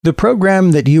The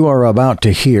program that you are about to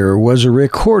hear was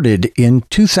recorded in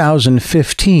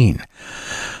 2015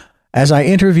 as I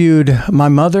interviewed my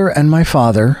mother and my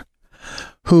father,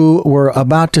 who were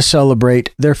about to celebrate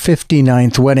their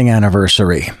 59th wedding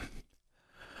anniversary.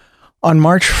 On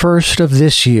March 1st of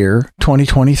this year,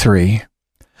 2023,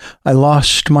 I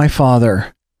lost my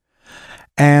father,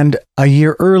 and a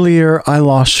year earlier I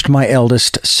lost my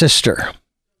eldest sister.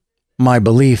 My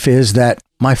belief is that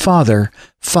my father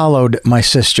followed my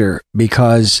sister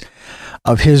because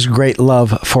of his great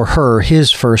love for her,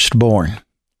 his firstborn.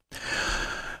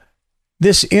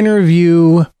 This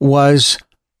interview was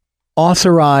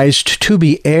authorized to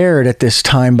be aired at this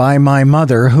time by my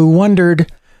mother, who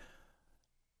wondered,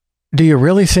 "Do you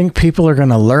really think people are going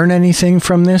to learn anything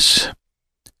from this?"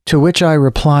 To which I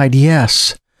replied,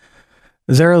 yes.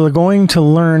 They're going to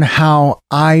learn how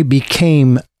I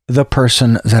became the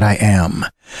person that I am.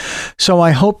 So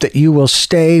I hope that you will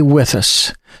stay with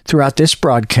us throughout this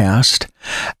broadcast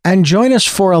and join us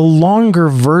for a longer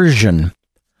version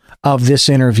of this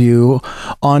interview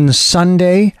on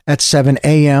Sunday at 7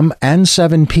 a.m. and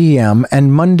 7 p.m.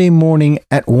 and Monday morning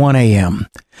at 1 a.m.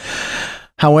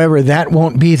 However, that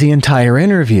won't be the entire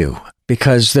interview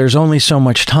because there's only so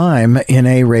much time in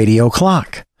a radio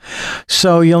clock.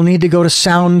 So you'll need to go to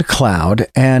SoundCloud,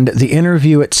 and the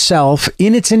interview itself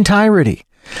in its entirety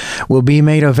will be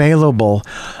made available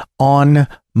on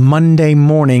Monday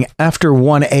morning after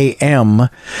 1 a.m.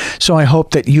 So I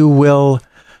hope that you will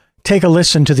take a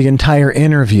listen to the entire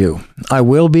interview. I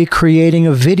will be creating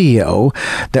a video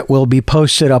that will be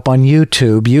posted up on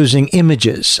YouTube using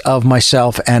images of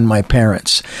myself and my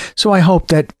parents. So I hope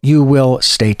that you will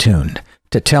stay tuned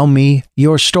to tell me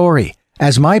your story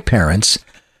as my parents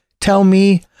tell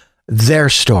me their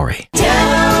story.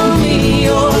 Tell me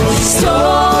your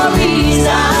stories.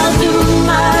 I'll do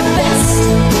my best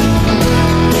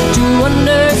to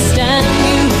understand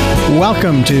you.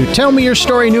 Welcome to Tell Me Your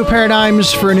Story, New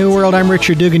Paradigms for a New World. I'm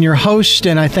Richard Dugan, your host,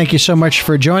 and I thank you so much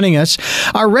for joining us.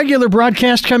 Our regular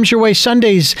broadcast comes your way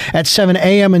Sundays at 7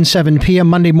 a.m. and 7 p.m.,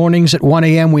 Monday mornings at 1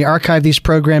 a.m. We archive these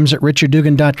programs at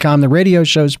richarddugan.com, the radio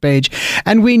shows page,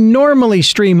 and we normally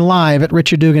stream live at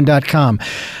richarddugan.com.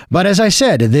 But as I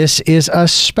said, this is a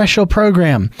special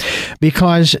program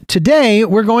because today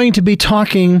we're going to be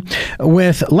talking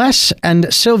with Les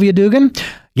and Sylvia Dugan.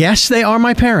 Yes, they are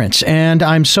my parents, and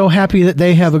I'm so happy that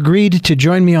they have agreed to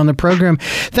join me on the program.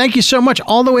 Thank you so much,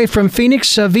 all the way from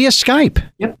Phoenix via Skype.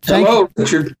 Yep. Hello,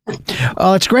 Richard.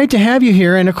 It's great to have you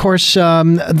here, and of course,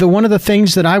 one of the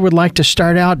things that I would like to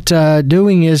start out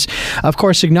doing is, of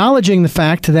course, acknowledging the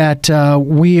fact that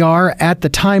we are, at the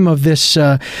time of this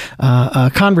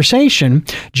conversation,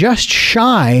 just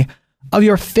shy of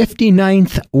your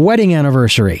 59th wedding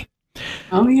anniversary.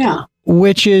 Oh, yeah.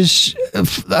 Which is,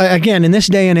 again, in this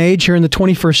day and age, here in the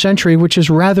 21st century, which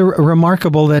is rather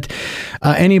remarkable that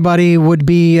anybody would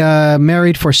be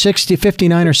married for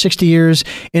 59 or 60 years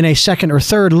in a second or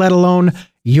third, let alone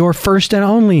your first and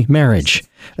only marriage.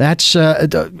 That's,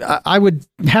 I would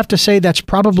have to say, that's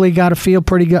probably got to feel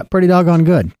pretty doggone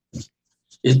good.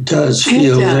 It does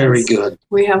feel very good.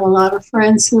 We have a lot of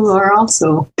friends who are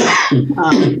also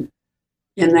in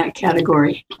that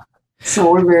category.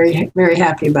 So we're very, very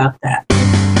happy about that.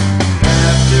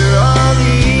 After all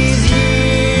these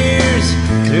years,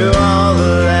 through all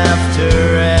the laughter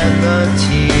and the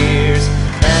tears,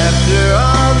 after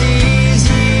all these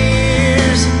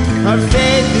years, our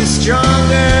faith is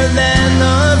stronger than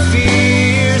the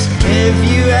fears. If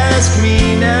you ask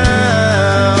me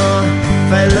now,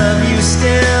 if I love you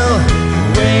still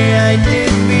the way I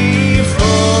did before.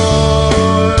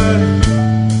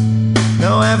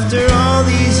 No, after all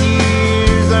these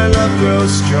years, our love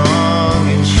grows strong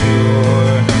and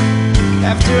sure.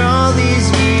 After all these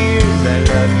years, I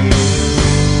love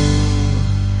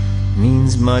you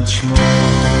means much more.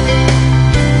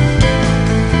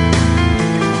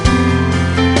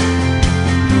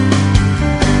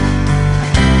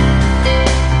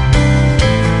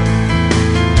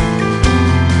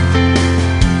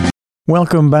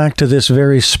 Welcome back to this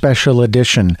very special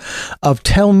edition of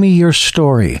Tell Me Your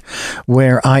Story,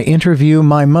 where I interview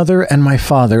my mother and my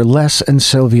father, Les and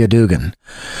Sylvia Dugan.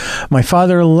 My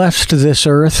father left this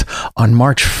earth on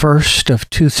March 1st of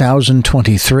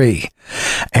 2023,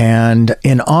 and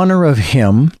in honor of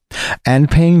him and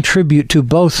paying tribute to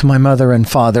both my mother and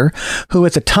father, who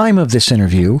at the time of this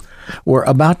interview were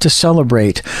about to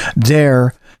celebrate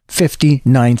their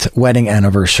 59th wedding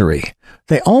anniversary.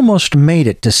 They almost made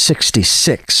it to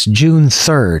 66, June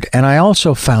 3rd, and I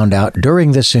also found out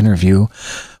during this interview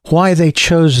why they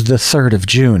chose the 3rd of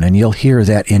June, and you'll hear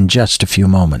that in just a few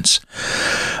moments.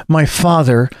 My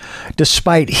father,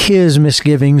 despite his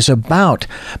misgivings about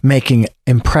making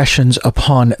impressions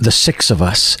upon the 6 of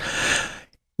us,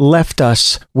 left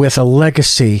us with a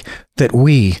legacy that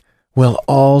we will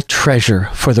all treasure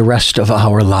for the rest of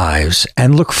our lives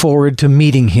and look forward to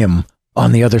meeting him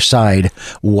on the other side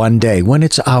one day when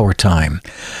it's our time.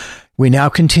 We now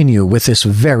continue with this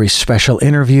very special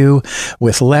interview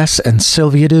with Les and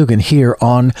Sylvia Dugan here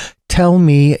on Tell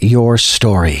Me Your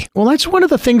Story. Well, that's one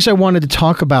of the things I wanted to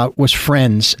talk about was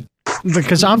friends,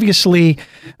 because obviously,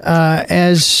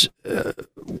 as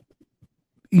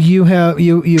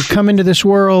you've come into this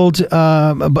world,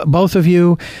 both of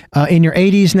you in your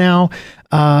 80s now,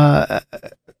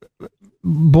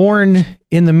 born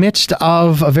in the midst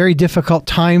of a very difficult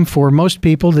time for most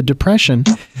people, the Depression.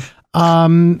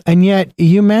 And yet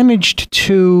you managed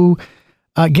to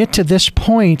get to this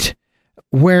point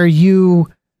where you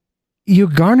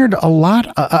garnered a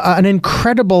lot, an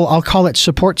incredible, I'll call it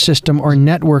support system or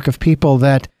network of people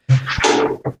that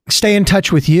stay in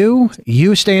touch with you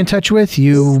stay in touch with,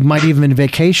 you might even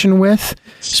vacation with.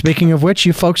 Speaking of which,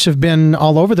 you folks have been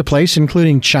all over the place,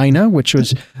 including China, which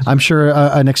was, I'm sure,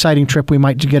 an exciting trip we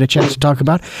might get a chance to talk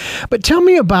about. But tell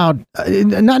me about,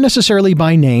 not necessarily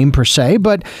by name per se,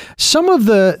 but some of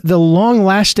the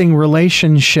long-lasting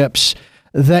relationships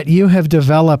that you have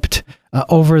developed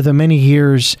over the many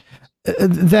years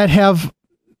that have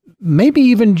maybe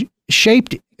even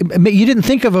shaped, you didn't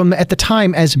think of them at the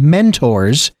time as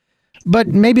mentors, but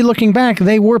maybe looking back,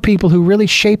 they were people who really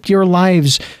shaped your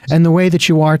lives and the way that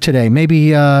you are today.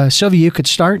 Maybe, Sylvia, you could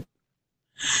start?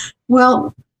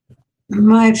 Well,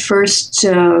 my first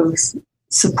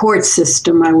support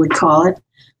system, I would call it,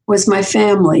 was my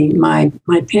family. My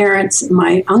parents,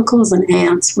 my uncles and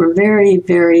aunts were very,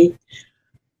 very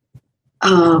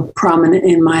prominent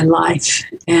in my life.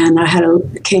 And I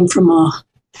came from a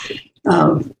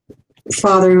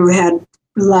father who had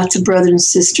lots of brothers and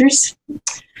sisters,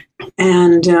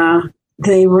 and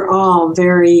they were all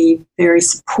very, very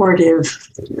supportive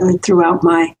throughout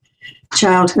my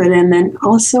childhood. And then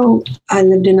also I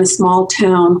lived in a small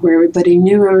town where everybody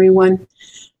knew everyone,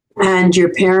 and your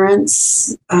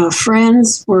parents'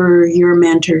 friends were your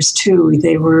mentors too.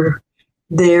 They were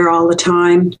there all the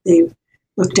time. They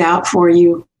looked out for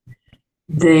you.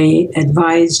 They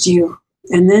advised you.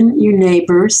 And then your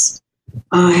neighbors.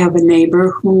 I have a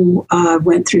neighbor who I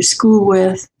went through school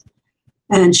with,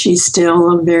 and she's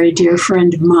still a very dear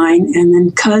friend of mine. And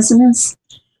then cousins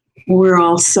were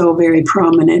also very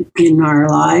prominent in our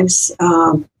lives.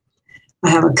 I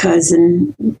have a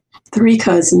cousin, 3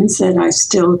 cousins that I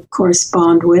still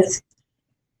correspond with.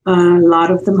 A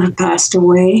lot of them have passed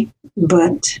away,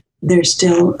 but they're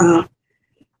still,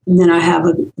 and then I have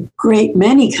a great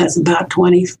many cousins, about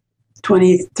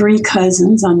 23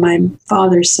 cousins on my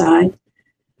father's side.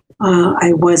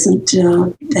 I wasn't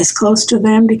as close to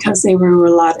them because they were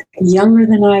a lot younger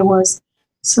than I was.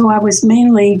 So I was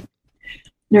mainly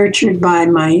nurtured by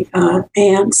my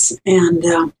aunts and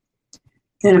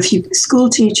then a few school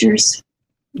teachers,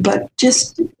 but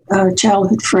just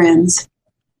childhood friends.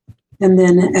 And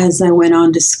then as I went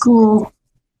on to school,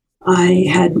 I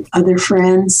had other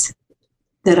friends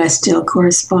that I still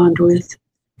correspond with.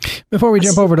 Before we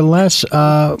jump over to Les,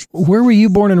 where were you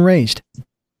born and raised?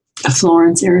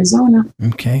 Florence, Arizona.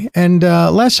 Okay. And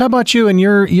Les, how about you and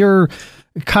your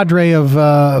cadre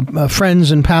of friends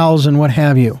and pals and what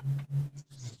have you?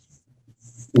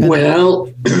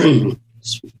 Well,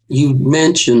 you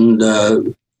mentioned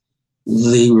the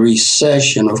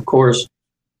recession. Of course,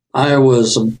 I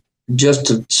was just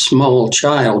a small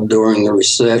child during the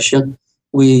recession.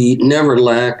 We never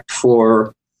lacked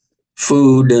for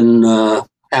food and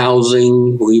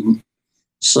housing.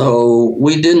 So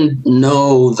we didn't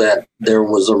know that there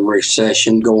was a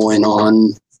recession going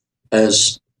on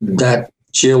as that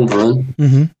children.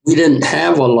 Mm-hmm. We didn't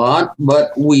have a lot,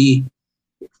 but we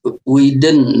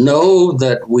didn't know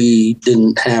that we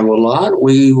didn't have a lot.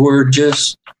 We were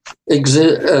just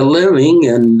living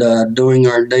and doing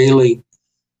our daily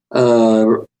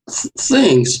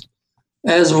things.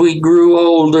 As we grew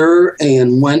older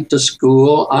and went to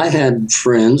school, I had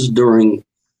friends during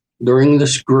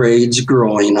the grades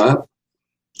growing up.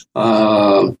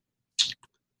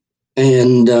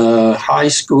 And high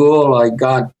school, I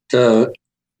got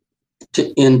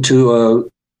into a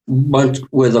bunch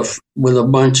with a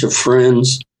bunch of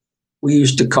friends. We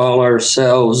used to call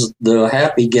ourselves the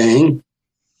Happy Gang,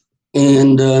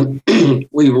 and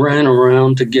we ran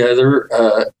around together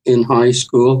in high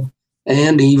school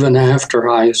and even after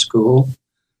high school.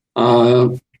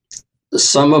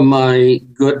 Some of my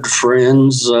good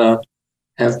friends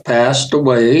have passed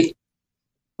away.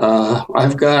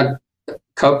 I've got a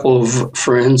couple of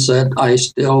friends that I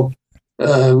still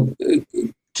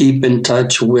keep in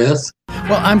touch with.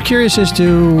 Well, I'm curious as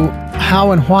to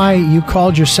how and why you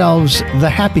called yourselves the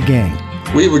Happy Gang.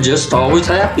 We were just always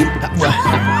happy.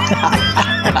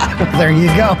 There you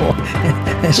go.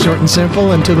 Short and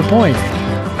simple and to the point.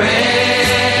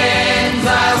 Friends,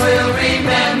 I will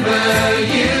remember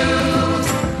you,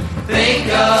 think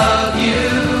of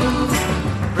you,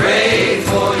 pray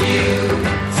for you,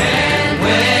 and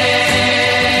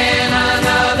when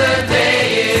another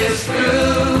day is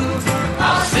through,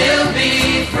 I'll still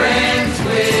be friends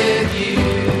with you.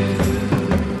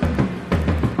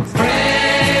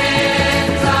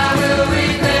 Friends, I will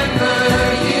remember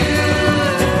you,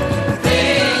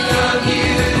 think of you,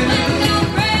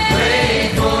 pray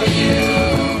for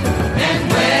you,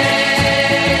 and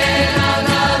when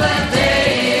another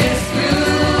day is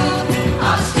through,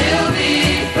 I'll still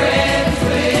be friends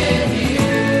with you.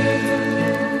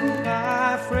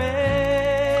 My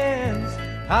friends,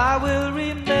 I will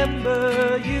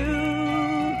remember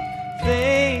you,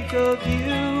 think of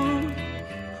you,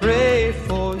 pray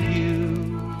for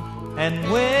you, and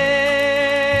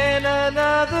when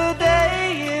another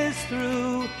day is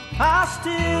through, I'll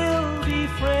still be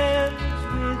friends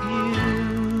with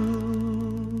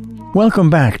you. Welcome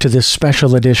back to this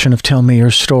special edition of Tell Me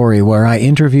Your Story, where I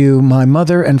interview my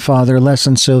mother and father, Les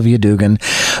and Sylvia Dugan,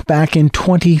 back in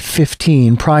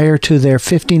 2015, prior to their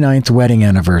 59th wedding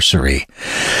anniversary.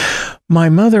 My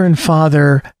mother and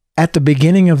father, at the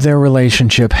beginning of their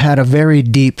relationship, had a very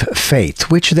deep faith,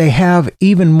 which they have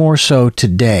even more so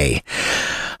today.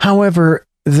 However,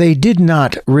 they did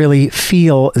not really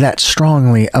feel that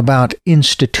strongly about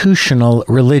institutional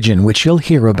religion, which you'll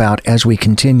hear about as we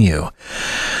continue.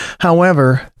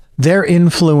 However, their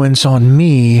influence on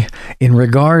me in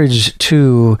regards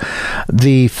to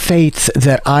the faith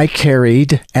that I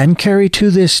carried and carry to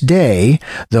this day,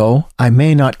 though I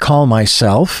may not call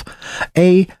myself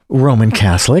a Roman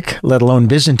Catholic, let alone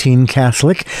Byzantine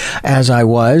Catholic, as I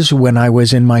was when I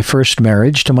was in my first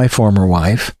marriage to my former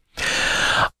wife,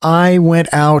 I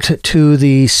went out to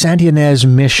the Santa Ynez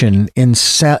Mission in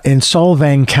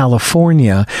Solvang,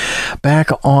 California,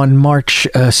 back on March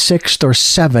 6th or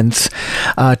 7th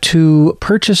to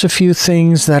purchase a few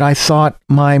things that I thought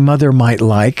my mother might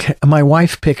like. My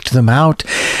wife picked them out,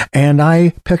 and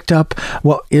I picked up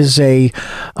what is a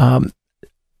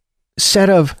set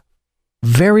of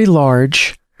very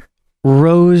large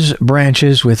rose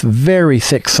branches with very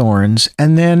thick thorns,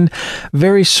 and then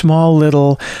very small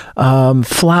little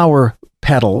flower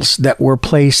petals that were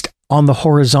placed on the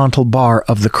horizontal bar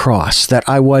of the cross that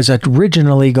I was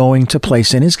originally going to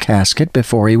place in his casket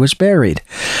before he was buried.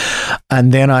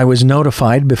 And then I was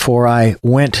notified before I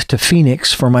went to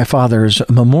Phoenix for my father's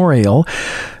memorial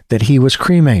that he was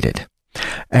cremated.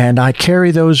 And I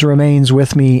carry those remains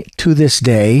with me to this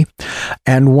day,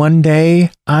 and one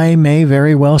day I may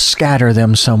very well scatter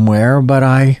them somewhere, but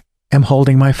I am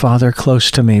holding my father close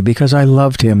to me because I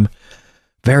loved him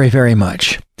very, very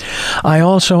much. I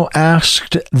also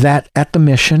asked that at the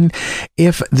mission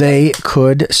if they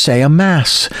could say a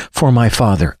mass for my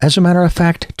father. As a matter of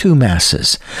fact, 2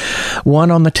 masses.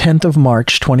 One on the 10th of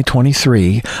March,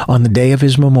 2023, on the day of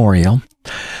his memorial,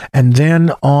 and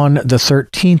then on the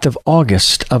 13th of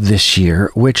August of this year,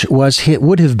 which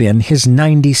would have been his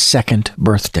 92nd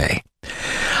birthday.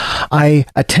 I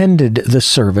attended the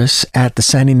service at the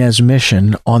Santa Ynez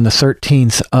Mission on the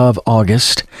 13th of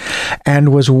August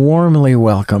and was warmly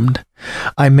welcomed.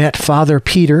 I met Father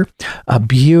Peter, a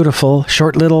beautiful,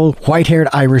 short little white-haired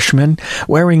Irishman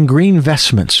wearing green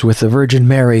vestments with the Virgin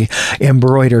Mary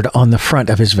embroidered on the front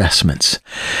of his vestments.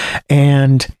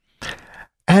 And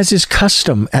as is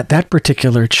custom at that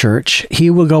particular church, he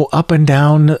will go up and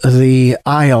down the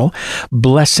aisle,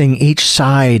 blessing each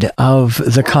side of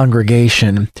the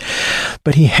congregation.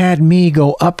 But he had me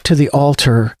go up to the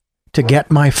altar to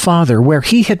get my father where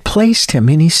he had placed him,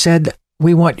 and he said,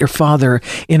 "We want your father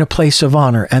in a place of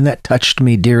honor," and that touched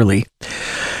me dearly.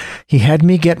 He had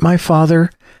me get my father,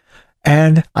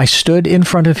 and I stood in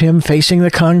front of him facing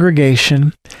the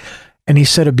congregation, and he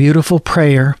said a beautiful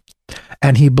prayer,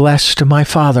 and he blessed my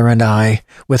father and I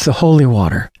with the holy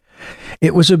water.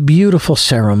 It was a beautiful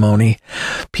ceremony.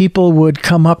 People would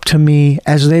come up to me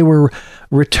as they were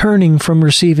returning from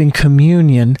receiving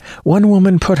communion. One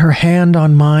woman put her hand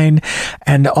on mine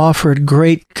and offered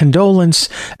great condolence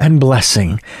and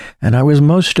blessing. And I was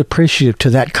most appreciative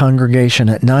to that congregation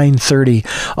at 9:30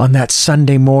 on that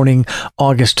Sunday morning,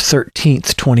 August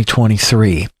 13th,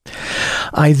 2023.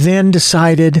 I then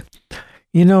decided,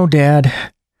 Dad,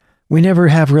 we never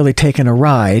have really taken a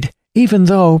ride even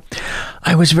though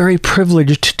I was very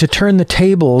privileged to turn the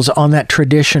tables on that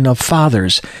tradition of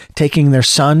fathers taking their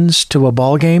sons to a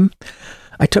ball game.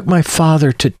 I took my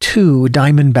father to 2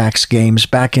 Diamondbacks games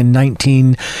back in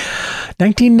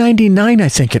 1999, I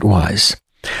think it was.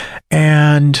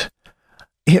 And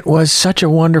it was such a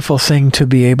wonderful thing to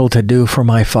be able to do for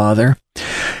my father.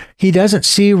 He doesn't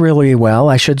see really well.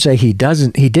 I should say he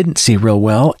didn't see real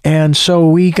well. And so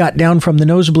we got down from the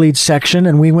nosebleed section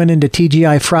and we went into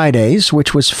TGI Fridays,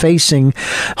 which was facing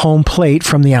home plate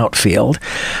from the outfield.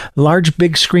 Large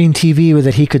big screen TV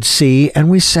that he could see. And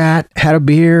we sat, had a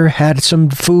beer, had some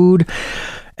food,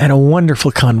 and a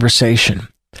wonderful conversation.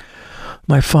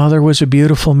 My father was a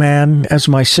beautiful man, as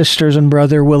my sisters and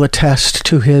brother will attest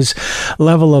to his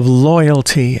level of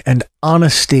loyalty and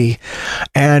honesty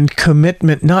and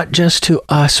commitment, not just to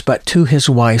us, but to his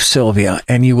wife, Sylvia.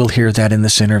 And you will hear that in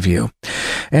this interview.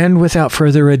 And without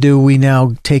further ado, we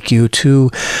now take you to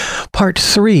part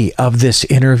 3 of this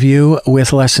interview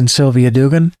with Les and Sylvia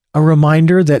Dugan. A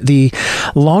reminder that the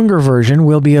longer version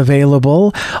will be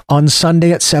available on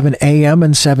Sunday at 7 a.m.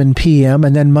 and 7 p.m.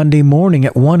 and then Monday morning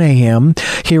at 1 a.m.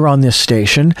 here on this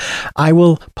station. I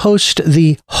will post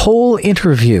the whole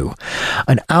interview,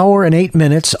 an hour and 8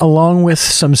 minutes, along with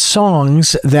some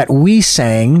songs that we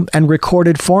sang and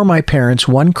recorded for my parents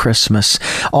one Christmas.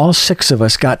 All 6 of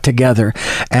us got together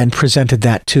and presented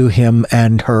that to him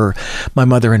and her, my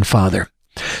mother and father.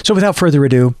 So without further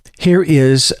ado, here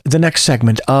is the next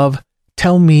segment of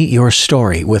Tell Me Your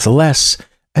Story with Les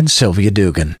and Sylvia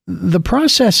Dugan. The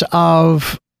process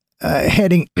of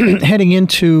heading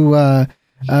into,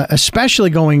 especially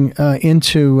going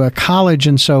into college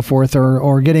and so forth,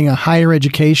 or getting a higher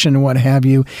education and what have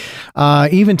you,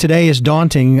 even today is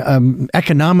daunting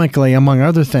economically, among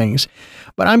other things.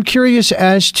 But I'm curious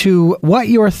as to what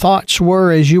your thoughts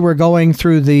were as you were going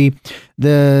through the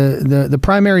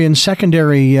primary and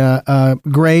secondary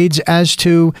grades, as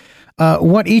to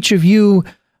what each of you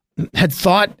had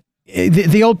thought.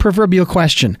 The old proverbial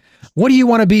question: what do you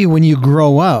want to be when you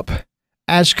grow up,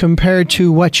 as compared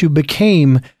to what you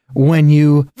became when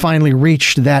you finally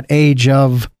reached that age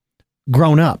of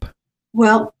grown up?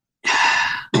 Well,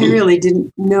 I really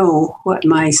didn't know what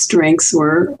my strengths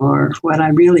were or what I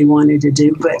really wanted to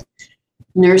do, but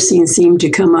nursing seemed to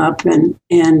come up, and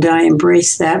I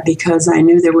embraced that because I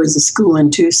knew there was a school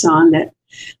in Tucson that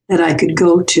I could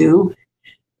go to.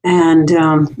 And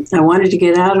I wanted to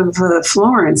get out of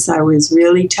Florence. I was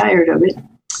really tired of it.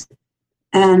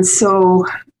 And so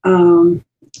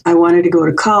I wanted to go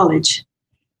to college,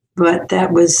 but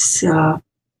that was,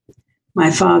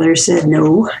 my father said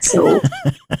no. So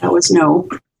that was no,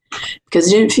 because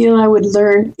I didn't feel I would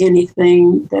learn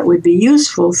anything that would be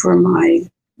useful for my,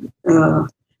 to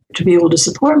be able to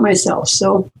support myself.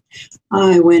 So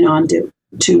I went on to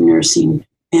nursing,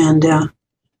 and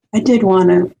I did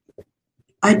want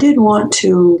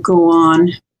to go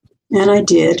on, and I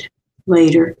did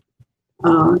later,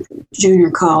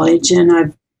 junior college, and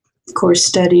I've, of course,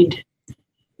 studied,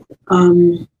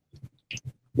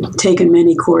 taken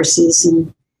many courses,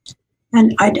 and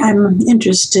I'm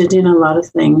interested in a lot of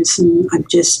things, and I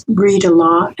just read a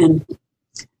lot and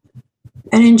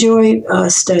enjoy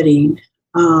studying.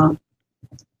 But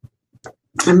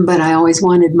I always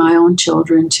wanted my own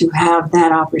children to have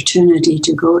that opportunity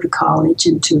to go to college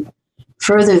and to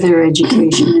further their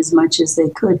education as much as they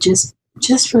could, just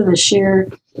for the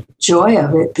sheer joy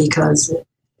of it, because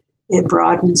it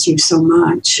broadens you so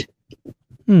much.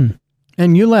 And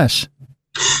you, Les?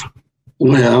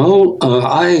 Well,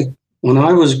 when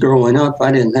I was growing up,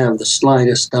 I didn't have the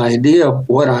slightest idea of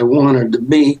what I wanted to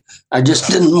be. I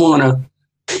just didn't want to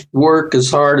work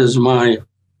as hard as my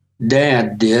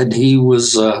dad did. He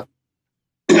was a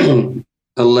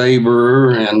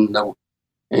laborer and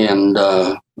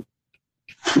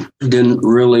didn't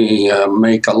really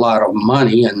make a lot of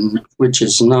money, and which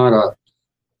is not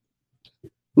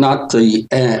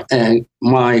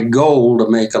my goal to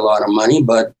make a lot of money,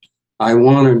 but I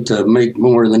wanted to make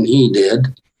more than he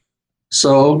did.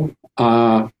 So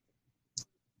I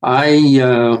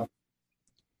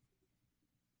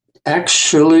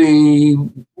actually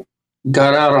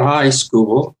got out of high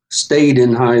school, stayed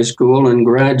in high school, and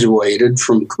graduated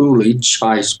from Coolidge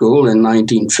High School in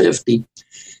 1950.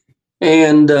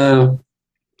 And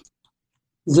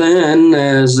then,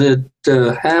 as it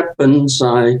happens,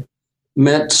 I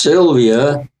met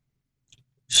Sylvia.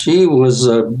 She was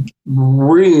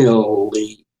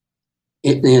really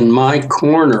in my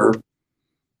corner,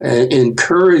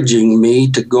 encouraging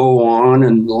me to go on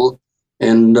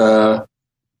and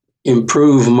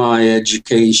improve my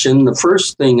education. The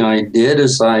first thing I did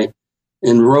is I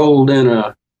enrolled in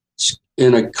a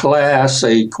in a class,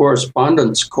 a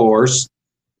correspondence course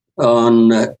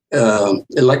on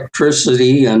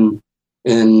electricity and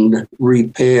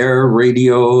repair,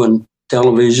 radio and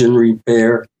television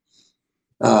repair,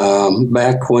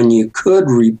 back when you could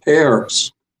repair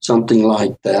something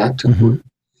like that.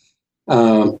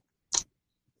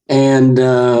 And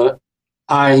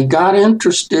I got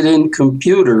interested in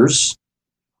computers,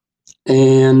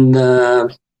 and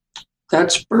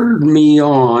that spurred me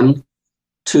on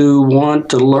to want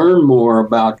to learn more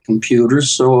about computers.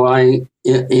 So I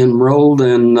enrolled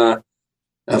in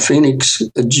Phoenix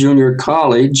Junior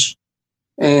College,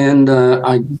 and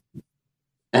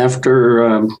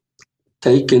after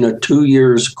taking a 2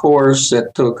 years course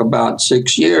that took about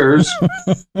 6 years,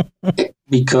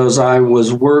 because I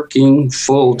was working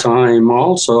full time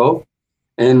also,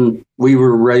 and we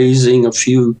were raising a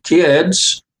few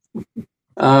kids.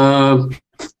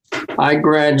 I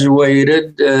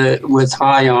graduated with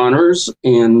high honors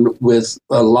and with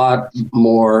a lot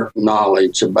more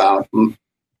knowledge about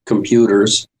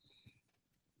computers.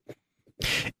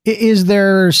 Is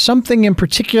there something in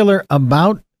particular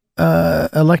about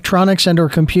electronics and or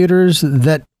computers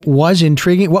that was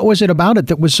intriguing? What was it about it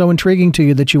that was so intriguing to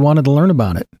you that you wanted to learn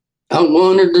about it? I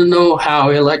wanted to know how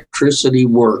electricity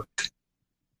worked.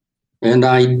 And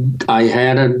I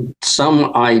had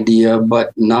some idea,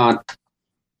 but not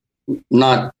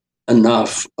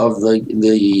enough of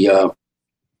the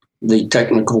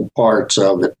technical parts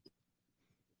of it.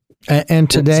 And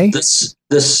today?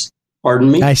 This,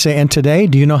 pardon me? I say, and today,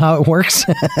 do you know how it works?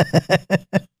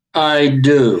 I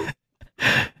do.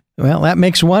 Well, that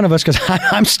makes one of us, because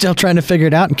I'm still trying to figure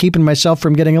it out and keeping myself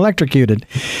from getting electrocuted.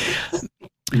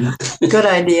 Good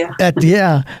idea.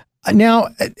 Yeah. Now,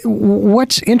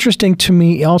 what's interesting to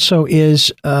me also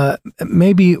is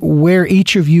maybe where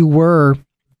each of you were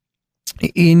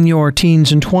in your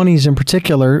teens and 20s in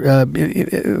particular,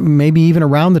 maybe even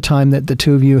around the time that the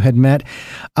two of you had met,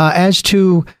 as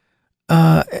to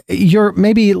your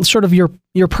maybe sort of your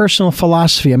personal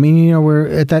philosophy. I mean, you know, we're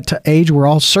at that age, we're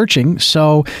all searching.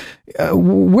 So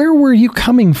where were you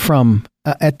coming from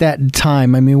at that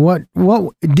time? I mean, what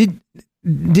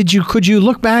could you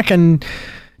look back and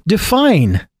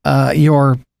define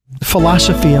your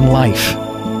philosophy in life?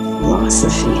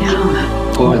 Philosophy,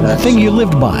 huh? Boy, The thing you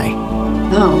lived by.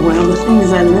 Oh, well, the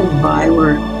things I lived by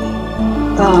were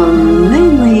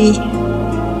mainly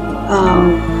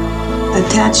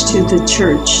attached to the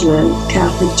church, the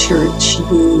Catholic Church,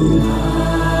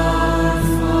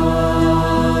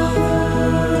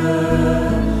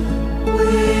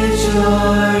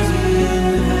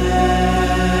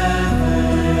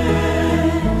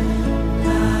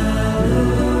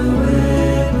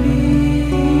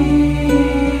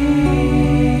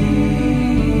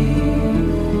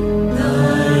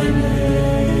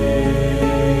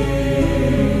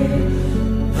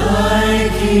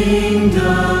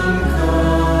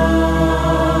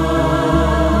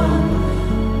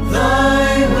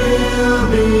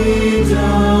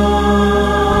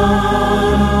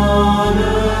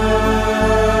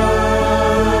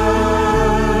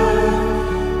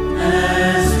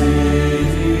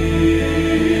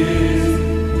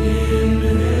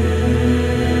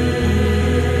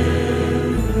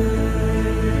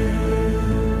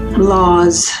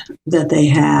 laws that they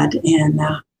had, and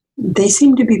they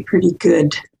seemed to be pretty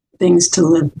good things to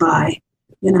live by.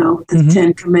 You know, the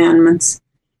 10 Commandments,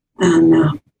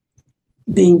 and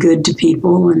being good to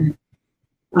people, and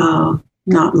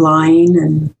not lying,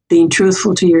 and being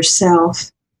truthful to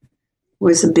yourself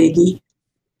was a biggie.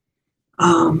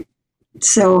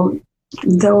 So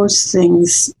those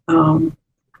things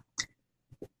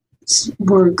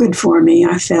were good for me,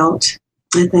 I felt,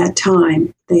 at that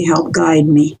time. They helped guide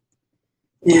me.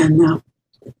 And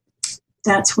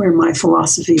that's where my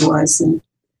philosophy was, and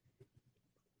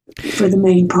for the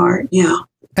main part, yeah.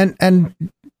 And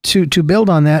to build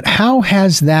on that, how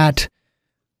has that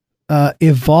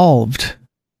evolved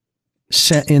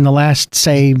in the last,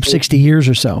 say, 60 years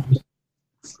or so?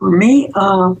 For me,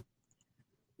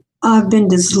 I've been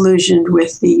disillusioned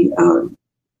with the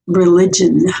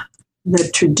religion, the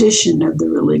tradition of the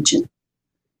religion.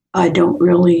 I don't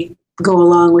really go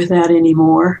along with that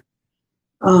anymore.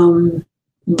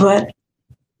 But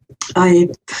I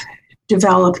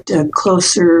developed a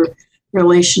closer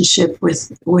relationship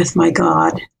with my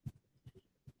God,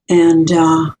 and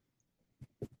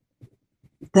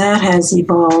that has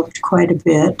evolved quite a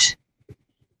bit,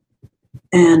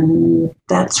 and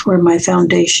that's where my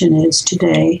foundation is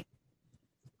today.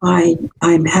 I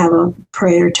have a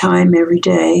prayer time every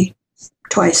day,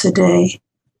 twice a day,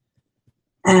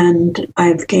 and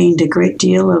I've gained a great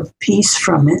deal of peace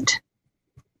from it.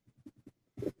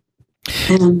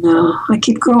 And I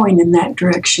keep growing in that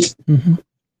direction. Mm-hmm.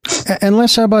 And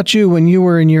Les, how about you? When you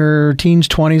were in your teens,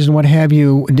 20s, and what have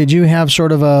you, did you have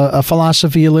sort of a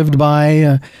philosophy you lived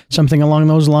by, something along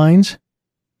those lines?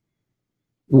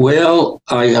 Well,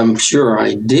 I am sure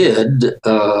I did.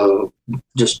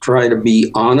 Just try to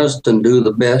be honest and do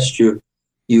the best you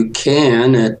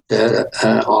can.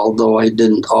 Although I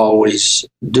didn't always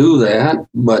do that,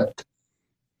 but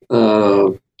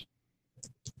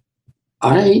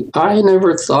I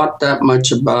never thought that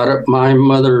much about it. My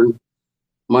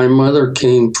mother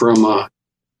came from a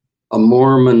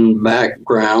Mormon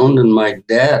background, and my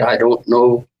dad, I don't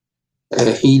know,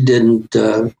 he didn't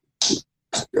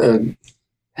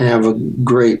have a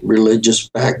great religious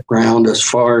background. As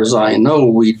far as I know,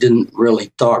 we didn't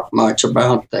really talk much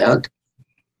about that.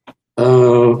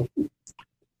 And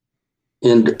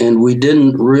we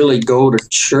didn't really go to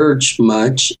church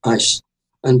much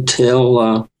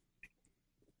until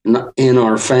in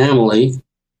our family.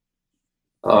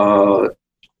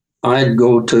 I'd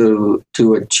go to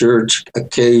a church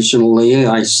occasionally.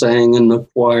 I sang in the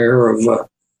choir of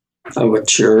a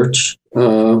church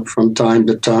from time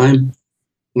to time.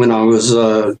 When I was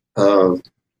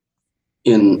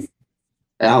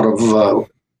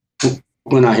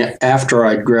after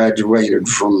I graduated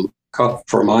from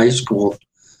high school,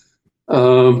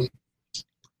 I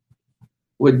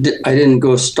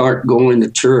didn't start going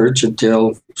to church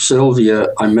until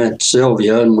I met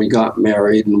Sylvia, and we got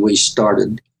married, and we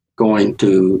started going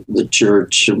to the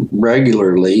church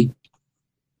regularly.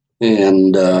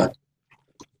 And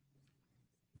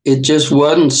it just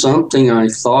wasn't something I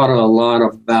thought a lot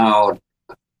about,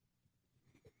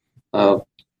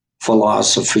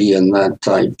 philosophy and that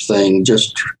type thing.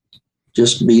 Just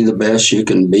be the best you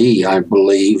can be, I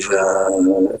believe,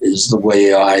 is the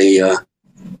way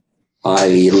I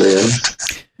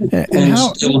lived and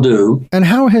still do. And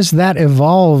how has that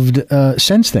evolved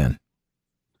since then?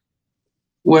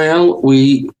 Well,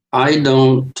 I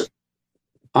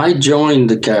joined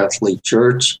the Catholic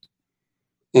Church,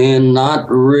 and not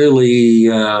really,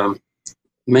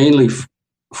 mainly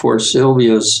for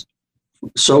Sylvia's,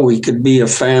 so we could be a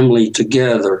family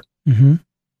together. Mm-hmm.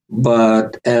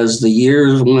 But as the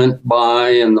years went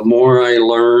by, and the more I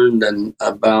learned and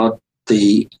about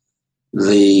the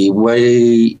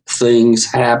way things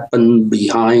happen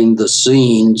behind the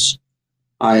scenes,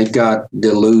 I got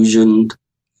delusioned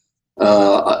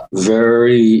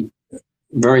very,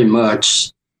 very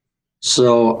much.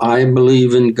 So I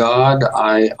believe in God.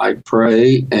 I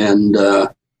pray, and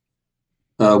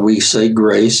we say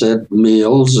grace at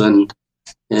meals,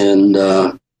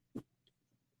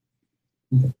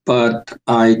 but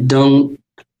I don't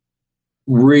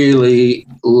really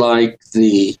like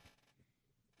the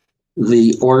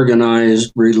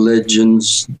organized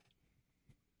religions.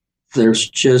 There's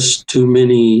just too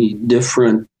many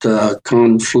different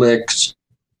conflicts.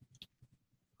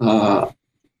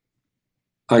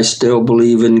 I still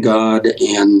believe in God,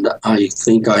 and I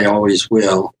think I always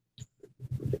will.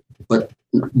 But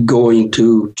going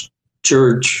to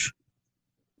church,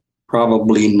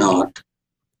 probably not.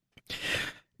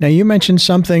 Now, you mentioned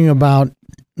something about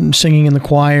singing in the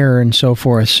choir and so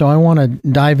forth, so I want to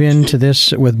dive into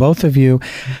this with both of you.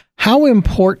 How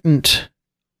important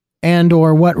and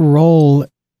or what role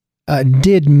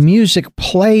did music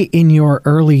play in your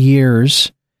early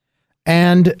years,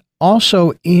 and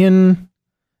also in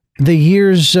the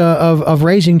years of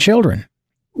raising children?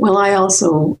 Well, I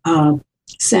also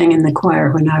sang in the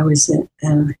choir when I was a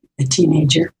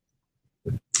teenager.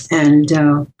 And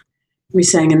we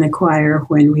sang in the choir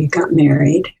when we got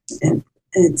married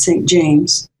at St.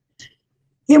 James.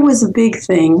 It was a big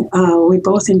thing. We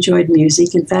both enjoyed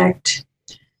music. In fact,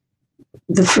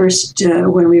 the first,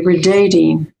 when we were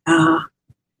dating,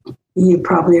 you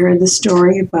probably heard the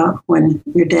story about when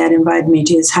your dad invited me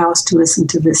to his house to listen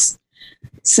to this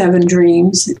Seven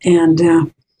Dreams, and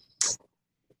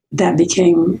that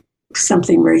became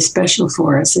something very special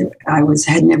for us. I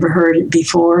had never heard it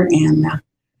before, and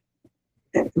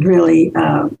it really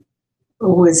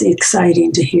was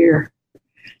exciting to hear.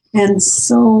 And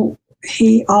so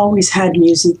he always had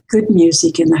music, good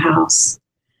music in the house,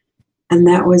 and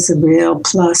that was a real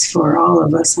plus for all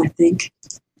of us, I think.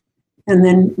 And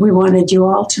then we wanted you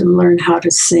all to learn how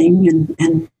to sing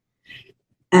and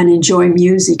enjoy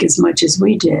music as much as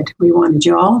we did. We wanted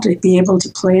you all to be able to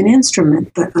play an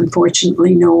instrument, but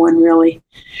unfortunately no one really,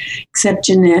 except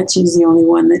Jeanette. She's the only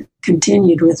one that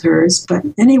continued with hers. But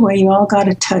anyway, you all got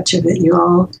a touch of it. You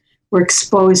all were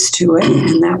exposed to it,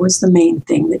 and that was the main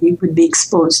thing, that you would be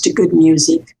exposed to good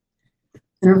music.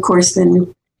 And of course,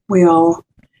 then we all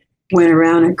went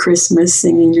around at Christmas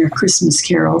singing your Christmas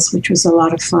carols, which was a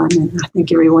lot of fun, and I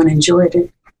think everyone enjoyed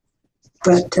it.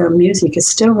 But music is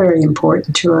still very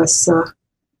important to us.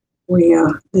 We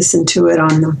listen to it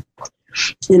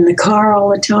in the car all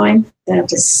the time.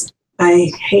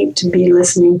 I hate to be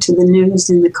listening to the news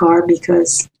in the car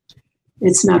because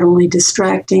it's not only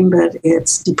distracting, but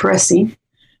it's depressing.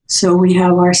 So we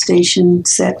have our station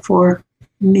set for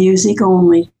music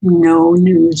only, no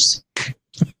news.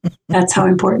 That's how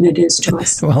important it is to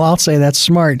us. Well, I'll say that's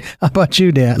smart. How about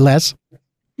you, Dad, Les?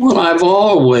 Well, I've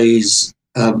always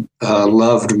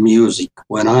loved music.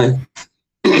 When I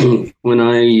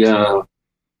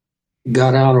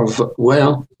got out of,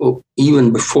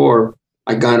 even before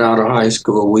I got out of high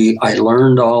school, I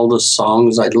learned all the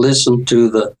songs. I'd listen to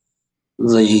the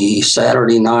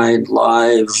Saturday Night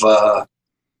Live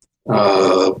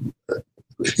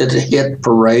hit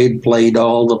parade, played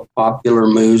all the popular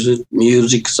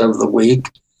musics of the week.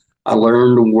 I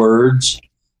learned words.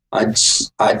 I'd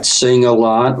sing a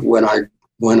lot when I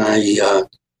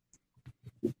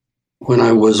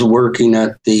was working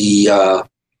at the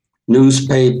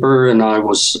newspaper, and I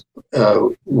was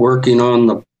working on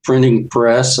the printing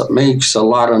press. It makes a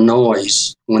lot of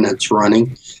noise when it's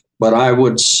running, but I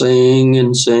would sing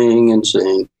and sing and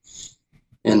sing,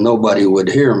 and nobody would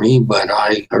hear me, but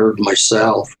I heard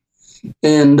myself.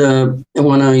 And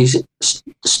when I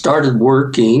started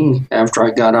working after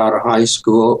I got out of high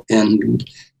school and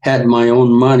had my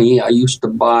own money, I used to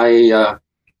buy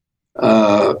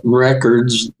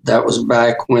records. That was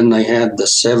back when they had the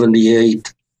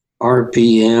 78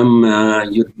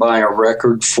 RPM. You'd buy a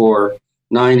record for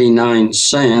 99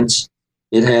 cents.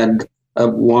 It had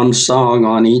one song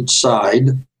on each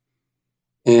side,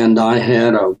 and I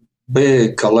had a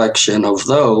big collection of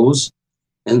those.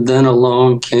 And then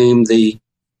along came the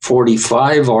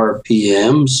 45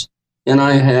 RPMs, and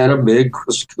I had a big,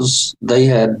 because they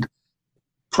had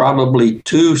probably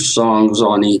 2 songs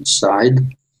on each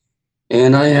side,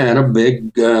 and I had a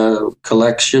big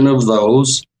collection of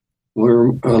those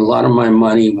where a lot of my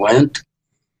money went.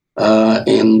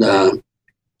 And then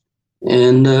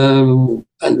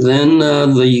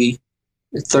the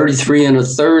 33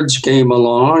 1/3 came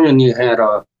along, and you had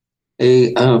a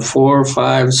 4,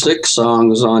 5, 6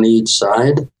 songs on each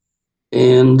side.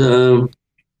 And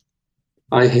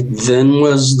I then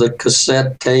was the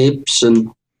cassette tapes,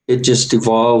 and it just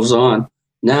evolves on.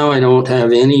 Now I don't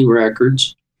have any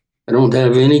records. I don't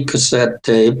have any cassette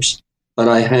tapes, but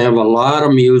I have a lot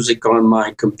of music on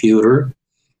my computer.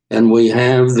 And we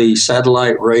have the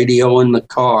satellite radio in the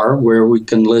car where we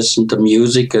can listen to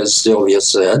music, as Sylvia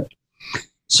said.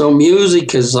 So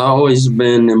music has always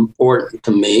been important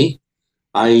to me.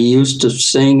 I used to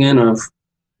sing in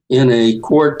a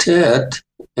quartet,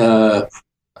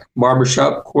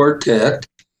 barbershop quartet,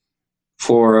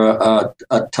 for a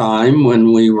time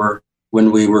when we were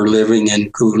living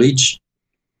in Coolidge,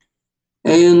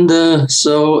 and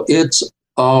so it's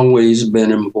always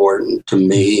been important to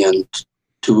me and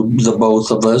to the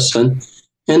both of us, and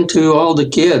to all the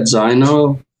kids. I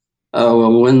know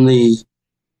when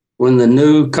the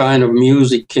new kind of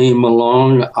music came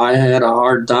along, I had a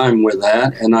hard time with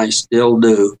that, and I still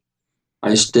do.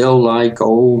 I still like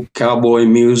old cowboy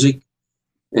music,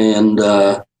 and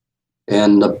the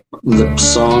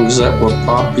songs that were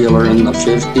popular in the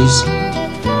 50s.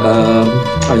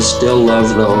 I still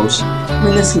love those.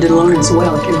 We listen to Lawrence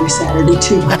Welk every Saturday,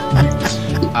 too.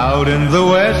 Out in the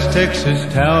West Texas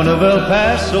town of El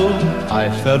Paso, I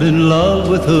fell in love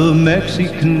with a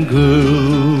Mexican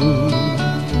girl.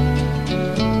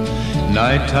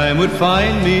 Nighttime would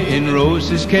find me in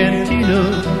Rose's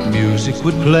Cantina. Music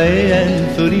would play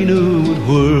and Felina would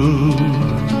whirl.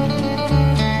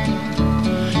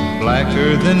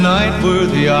 Blacker than night were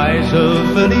the eyes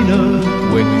of Felina,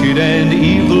 wicked and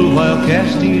evil while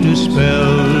casting a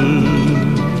spell.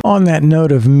 On that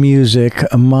note of music,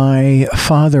 my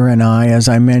father and I, as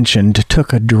I mentioned,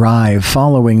 took a drive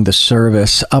following the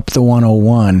service up the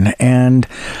 101, and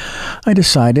I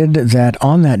decided that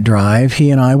on that drive, he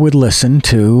and I would listen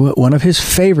to one of his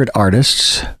favorite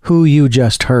artists, who you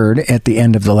just heard at the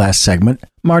end of the last segment,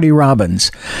 Marty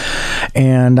Robbins.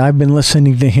 And I've been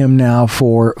listening to him now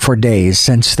for days,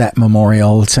 since that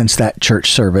memorial, since that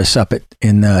church service up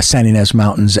in the San Ynez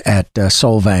Mountains at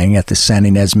Solvang at the San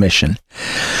Ynez Mission.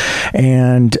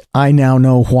 And I now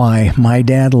know why. My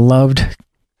dad loved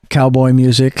cowboy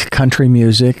music, country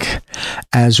music,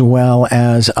 as well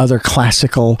as other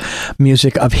classical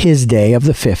music of his day, of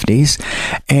the 50s.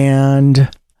 And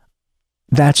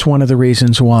that's one of the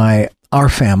reasons why our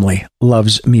family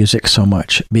loves music so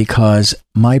much because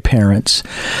my parents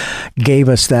gave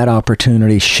us that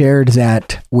opportunity, shared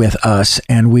that with us,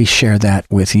 and we share that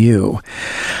with you.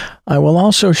 I will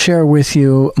also share with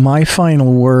you my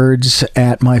final words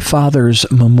at my father's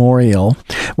memorial,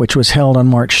 which was held on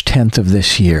March 10th of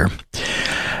this year.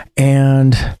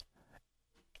 And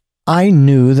I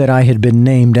knew that I had been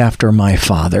named after my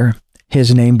father,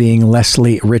 his name being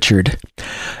Leslie Richard,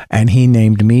 and he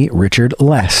named me Richard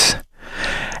Les.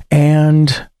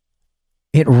 And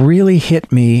it really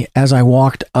hit me as I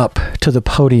walked up to the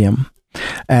podium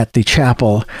at the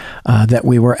chapel that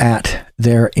we were at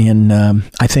there in,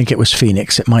 I think it was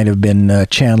Phoenix. It might have been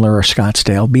Chandler or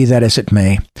Scottsdale, be that as it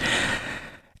may.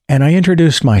 And I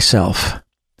introduced myself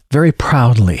very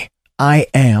proudly. I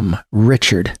am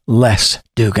Richard Les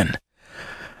Dugan,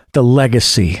 the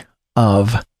legacy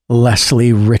of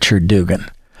Leslie Richard Dugan.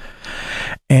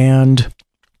 And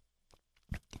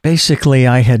basically,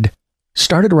 I had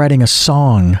started writing a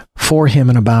song for him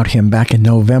and about him back in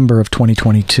November of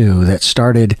 2022 that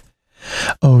started,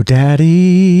 "Oh,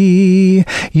 Daddy,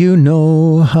 you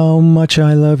know how much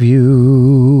I love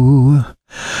you.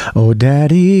 Oh,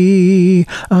 Daddy,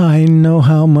 I know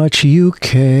how much you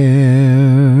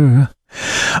care.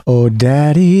 Oh,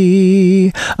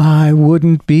 Daddy, I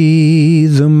wouldn't be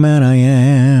the man I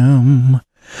am.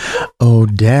 Oh,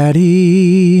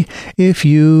 Daddy, if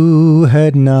you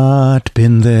had not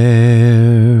been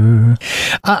there."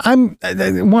 I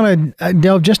want to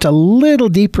delve just a little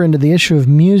deeper into the issue of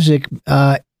music,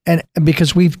 and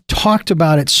because we've talked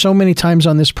about it so many times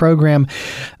on this program,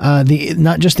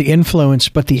 not just the influence,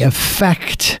 but the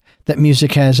effect that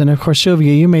music has. And of course,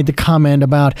 Sylvia, you made the comment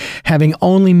about having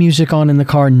only music on in the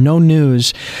car, no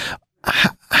news.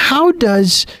 How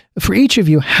does, for each of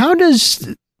you, how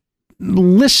does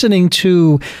listening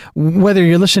to, whether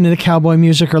you're listening to cowboy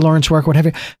music or Lawrence Warwick, what have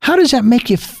you, how does that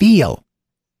make you feel?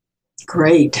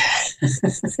 Great.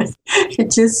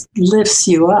 It just lifts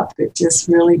you up. It just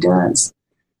really does.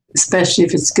 Especially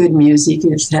if it's good music,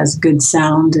 if it has good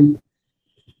sound. And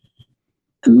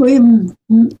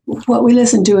what we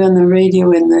listen to on the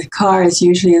radio in the car is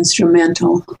usually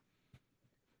instrumental.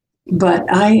 But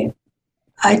I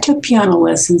took piano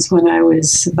lessons when I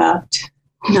was about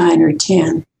 9 or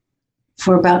 10.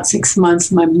 For about 6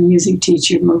 months, my music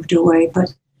teacher moved away,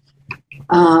 but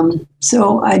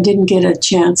so I didn't get a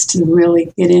chance to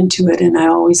really get into it, and I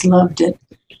always loved it.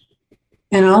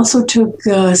 And I also took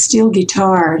steel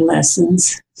guitar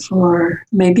lessons for,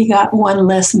 maybe got one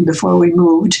lesson before we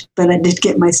moved, but I did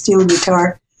get my steel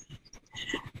guitar.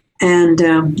 And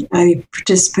I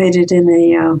participated in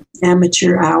a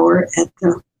amateur hour at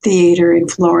the theater in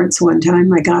Florence one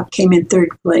time. Came in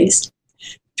third place,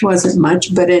 which wasn't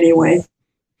much, but anyway.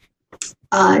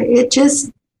 It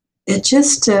just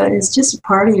is just a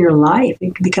part of your life.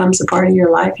 It becomes a part of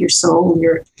your life, your soul,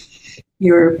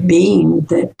 your being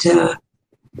that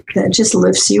just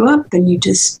lifts you up, and you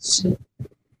just,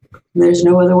 there's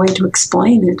no other way to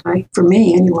explain it. For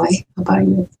me anyway. How about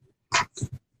you?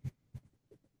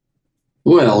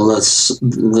 Well,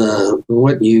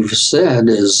 what you've said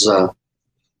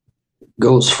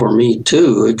goes for me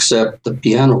too, except the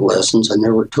piano lessons. I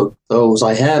never took those.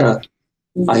 I had a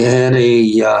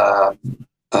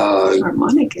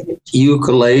harmonica,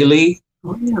 ukulele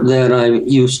yeah. that I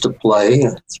used to play.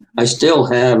 I still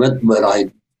have it, but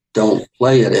I don't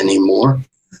play it anymore.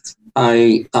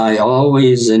 I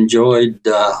always enjoyed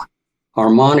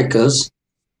harmonicas.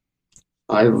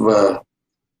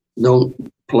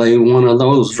 Don't play one of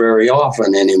those very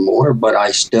often anymore, but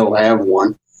I still have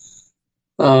one.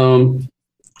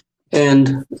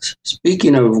 And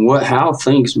speaking of how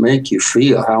things make you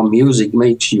feel, how music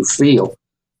makes you feel,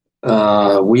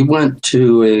 we went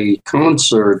to a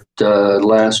concert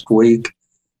last week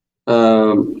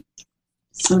and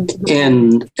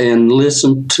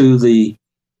listened to the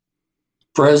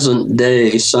present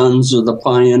day Sons of the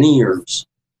Pioneers.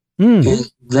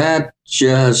 And that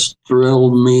just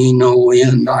thrilled me no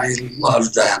end. I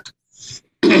loved that.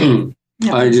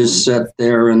 I just sat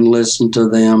there and listened to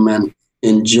them and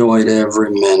enjoyed every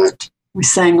minute. We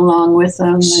sang along with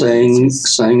them.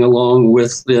 Sang along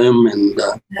with them, and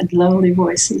had lovely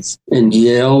voices. And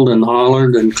yelled and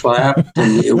hollered and clapped,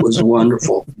 and it was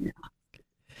wonderful.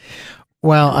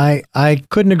 Well, I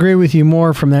couldn't agree with you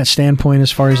more from that standpoint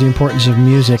as far as the importance of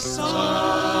music.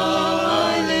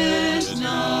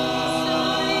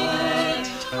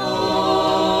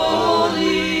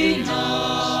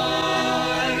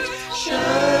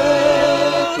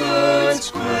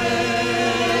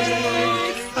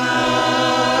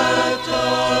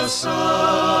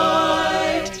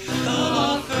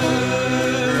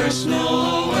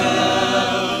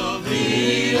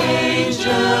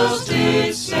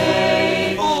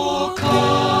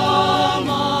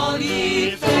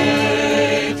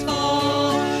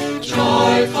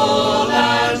 joyful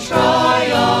and triumphant,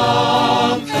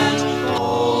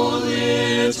 O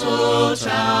little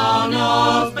town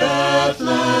of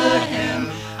Bethlehem,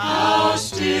 how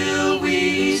still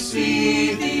we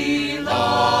see thee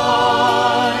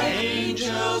lie.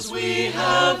 Angels we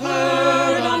have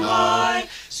heard on high,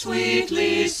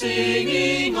 sweetly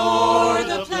singing o'er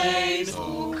the plains.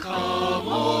 O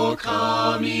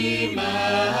come, Emmanuel,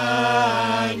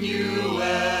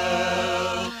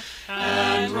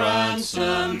 and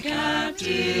ransom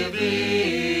captive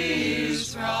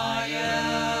Israel.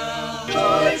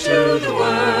 Joy to the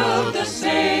world, the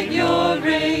Savior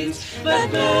reigns,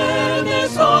 let men their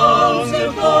songs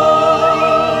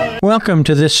employ. Welcome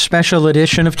to this special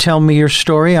edition of Tell Me Your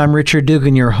Story. I'm Richard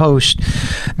Dugan, your host.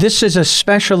 This is a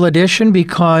special edition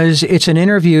because it's an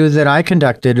interview that I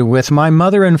conducted with my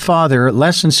mother and father,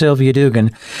 Les and Sylvia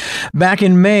Dugan, back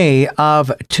in May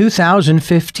of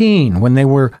 2015, when they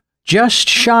were just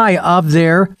shy of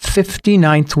their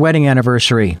 59th wedding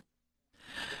anniversary.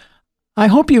 I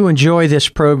hope you enjoy this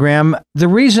program. The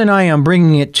reason I am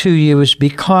bringing it to you is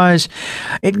because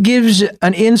it gives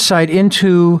an insight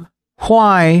into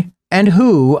why and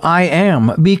who I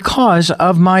am because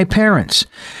of my parents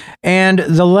and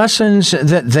the lessons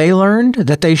that they learned,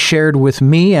 that they shared with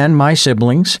me and my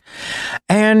siblings,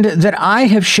 and that I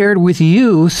have shared with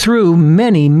you through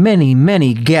many, many,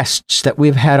 many guests that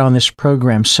we've had on this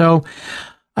program. So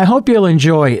I hope you'll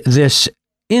enjoy this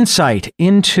insight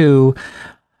into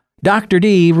Dr.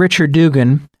 D. Richard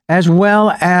Dugan, as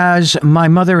well as my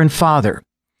mother and father.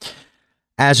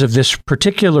 As of this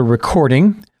particular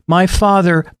recording, my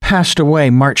father passed away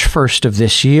March 1st of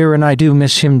this year, and I do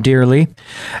miss him dearly.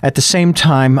 At the same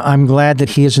time, I'm glad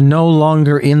that he is no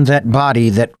longer in that body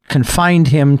that confined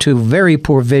him to very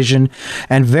poor vision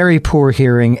and very poor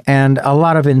hearing and a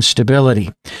lot of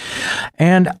instability.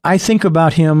 And I think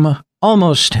about him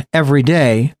almost every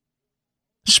day,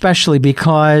 especially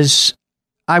because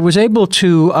I was able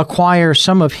to acquire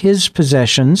some of his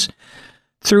possessions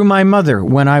through my mother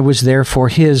when I was there for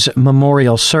his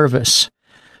memorial service.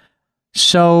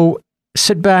 So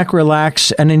sit back,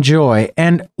 relax, and enjoy.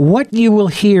 And what you will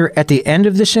hear at the end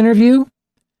of this interview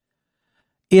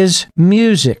is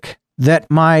music that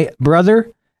my brother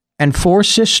and 4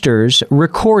 sisters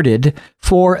recorded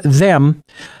for them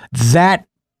that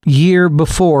year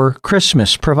before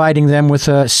Christmas, providing them with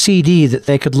a CD that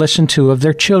they could listen to of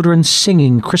their children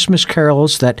singing Christmas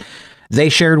carols that they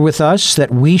shared with us,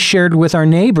 that we shared with our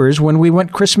neighbors when we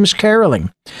went Christmas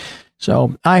caroling.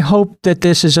 So I hope that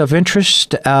this is of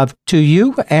interest to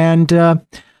you, and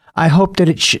I hope that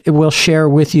it will share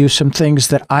with you some things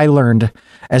that I learned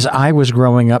as I was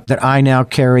growing up that I now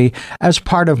carry as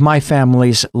part of my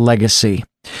family's legacy.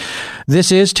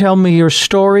 This is Tell Me Your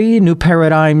Story, New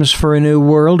Paradigms for a New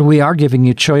World. We are giving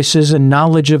you choices and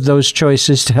knowledge of those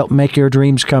choices to help make your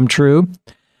dreams come true.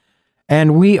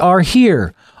 And we are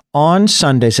here on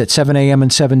Sundays at 7 a.m.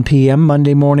 and 7 p.m.,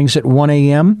 Monday mornings at 1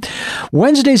 a.m.,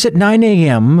 Wednesdays at 9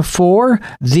 a.m. for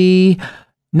the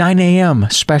 9 a.m.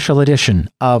 special edition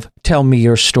of Tell Me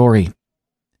Your Story.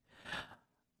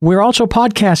 We're also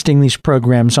podcasting these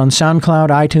programs on SoundCloud,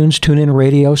 iTunes, TuneIn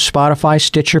Radio, Spotify,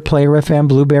 Stitcher, Player FM,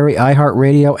 Blueberry,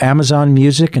 iHeartRadio, Amazon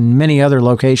Music, and many other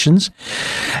locations.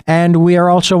 And we are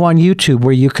also on YouTube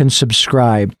where you can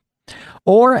subscribe,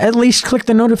 or at least click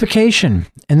the notification.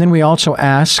 And then we also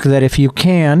ask that if you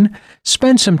can,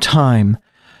 spend some time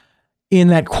in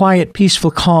that quiet, peaceful,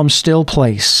 calm, still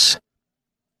place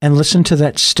and listen to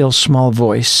that still, small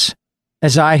voice,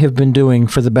 as I have been doing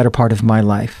for the better part of my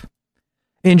life.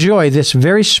 Enjoy this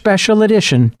very special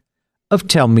edition of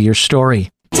Tell Me Your Story.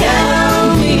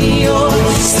 Tell me your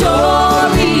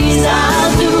stories,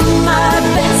 I'll do my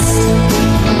best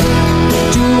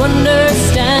to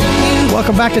understand you.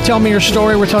 Welcome back to Tell Me Your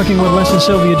Story. We're talking with Les and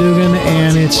Sylvia Dugan,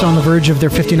 and it's on the verge of their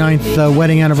 59th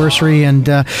wedding anniversary. And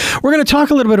we're going to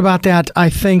talk a little bit about that, I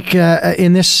think,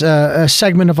 in this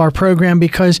segment of our program,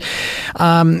 because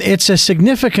it's a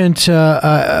significant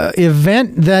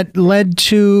event that led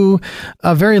to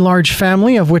a very large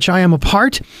family, of which I am a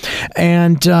part,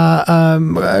 and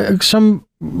some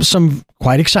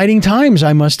quite exciting times,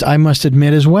 I must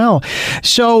admit as well.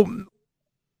 So,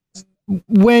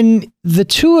 when the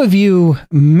two of you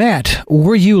met,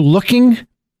 were you looking,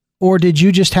 or did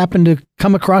you just happen to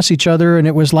come across each other and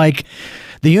it was like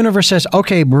the universe says,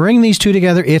 okay, bring these two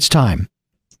together, it's time?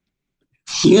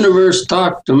 The universe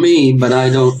talked to me, but I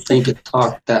don't think it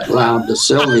talked that loud to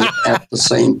Sylvia at the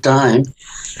same time.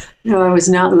 No, I was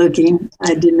not looking.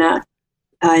 I did not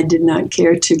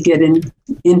care to get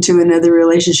into another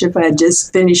relationship. I had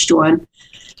just finished one,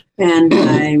 and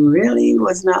I really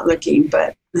was not looking.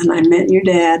 But then I met your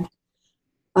dad.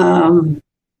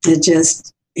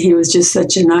 he was just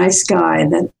such a nice guy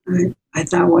that I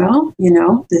thought, well,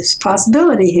 there's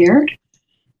possibility here.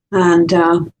 And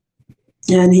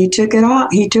he took it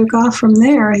off. He took off from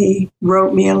there. He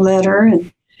wrote me a letter,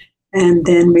 and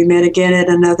then we met again at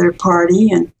another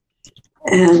party, and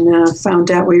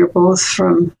found out we were both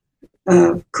from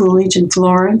Coolidge and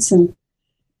Florence, and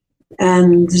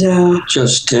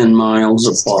just 10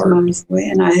 miles apart. 10 miles away.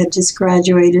 And I had just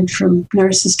graduated from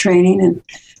nurses training and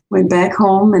went back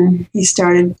home, and he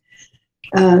started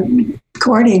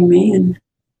courting me,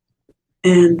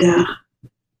 and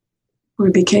we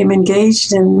became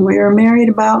engaged, and we were married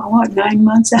about 9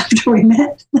 months after we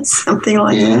met, something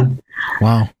like that.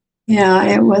 Wow. Yeah,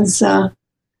 it was.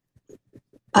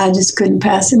 I just couldn't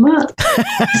pass him up.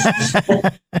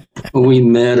 We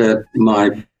met at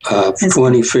my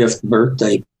 25th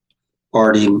birthday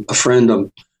party. A friend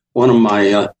of one of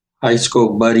my high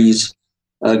school buddies,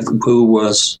 who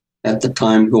was at the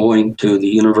time going to the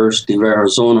University of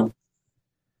Arizona,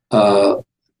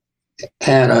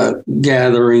 had a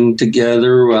gathering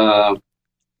together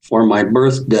for my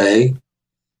birthday,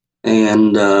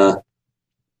 and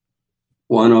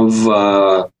one of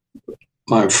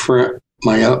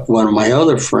my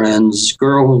other friends,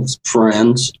 girls'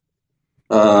 friends,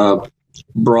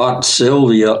 brought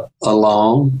Sylvia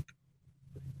along,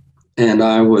 and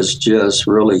I was just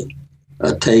really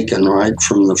taken right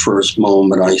from the first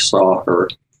moment I saw her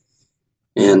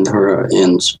and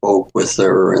spoke with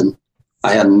her, and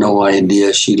I had no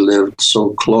idea she lived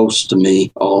so close to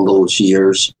me all those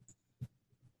years.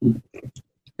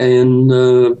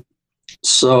 And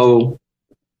so,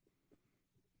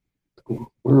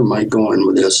 where am I going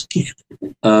with this?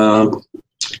 Well,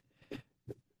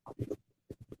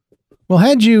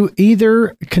 had you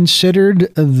either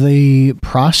considered the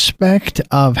prospect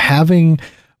of having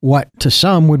what to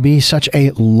some would be such a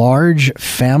large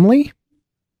family?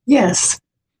 Yes.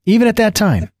 Even at that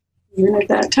time? Even at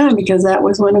that time, because that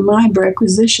was one of my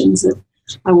requisitions, that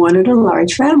I wanted a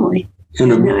large family.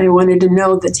 And I wanted to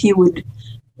know that he would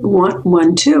want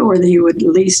one too, or that he would at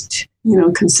least,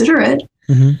 consider it.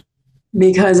 Mm-hmm.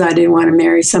 Because I didn't want to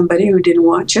marry somebody who didn't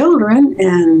want children,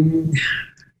 and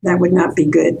that would not be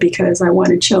good because I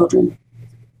wanted children.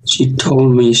 She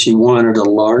told me she wanted a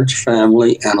large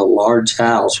family and a large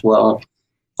house. Well,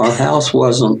 our house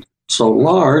wasn't so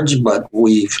large, but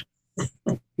we've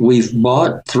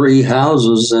bought 3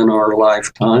 houses in our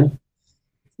lifetime.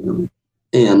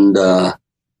 And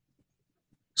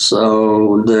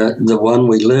so the one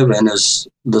we live in is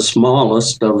the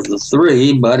smallest of the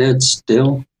 3, but it's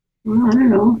still... Well, I don't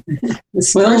know.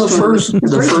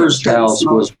 The first house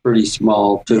was pretty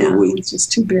small too. Yeah, it was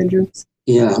just 2 bedrooms.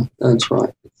 Yeah, that's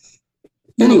right.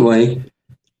 Anyway,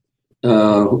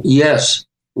 yes,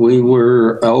 we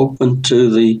were open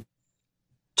to the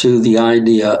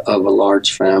idea of a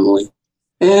large family,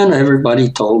 and everybody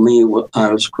told me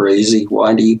I was crazy.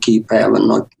 Why do you keep having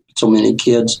so many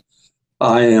kids?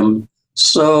 I am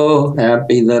so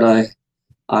happy that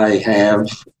I have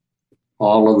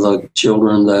all of the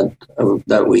children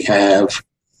that we have,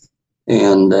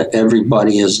 and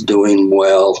everybody is doing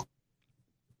well.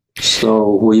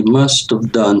 So we must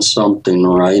have done something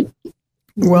right.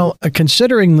 Well,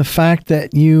 considering the fact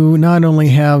that you not only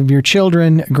have your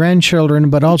children, grandchildren,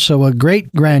 but also a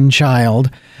great-grandchild,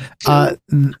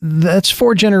 that's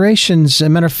 4 generations. As a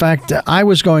matter of fact, I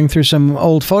was going through some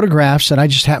old photographs that I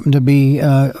just happened to be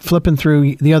flipping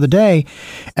through the other day,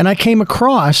 and I came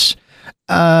across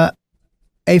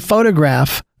a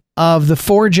photograph of the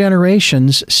 4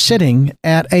 generations sitting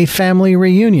at a family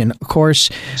reunion. Of course,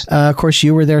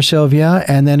 you were there, Sylvia,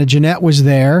 and then Jeanette was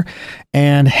there,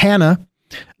 and Hannah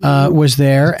was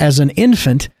there as an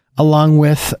infant, along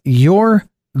with your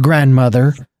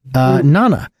grandmother,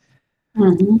 Nana.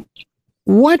 Mm-hmm.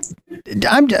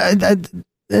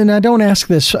 And I don't ask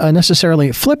this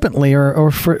necessarily flippantly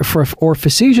or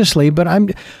facetiously,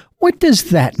 but what does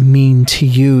that mean to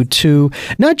you, to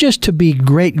not just to be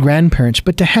great grandparents,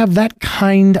 but to have that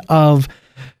kind of,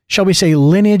 shall we say,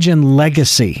 lineage and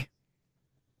legacy?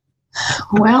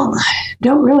 Well,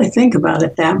 don't really think about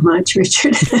it that much,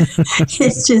 Richard.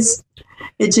 It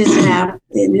just happened.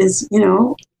 It is,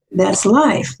 that's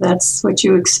life. That's what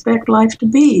you expect life to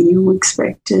be. You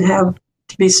expect to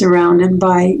be surrounded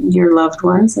by your loved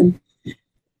ones and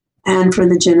for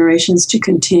the generations to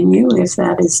continue, if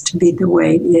that is to be the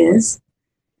way it is.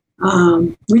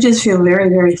 We just feel very,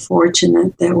 very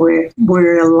fortunate that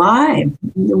we're alive.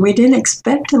 We didn't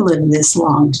expect to live this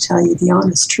long, to tell you the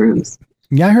honest truth.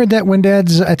 Yeah, I heard that when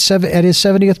Dad's at his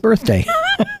 70th birthday.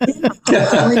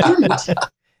 Yeah, we didn't.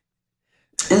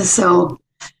 And so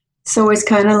So it's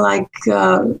kind of like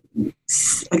a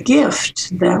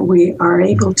gift that we are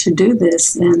able to do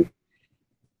this, and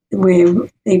we're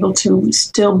able to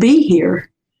still be here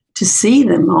to see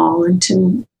them all and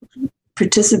to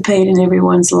participate in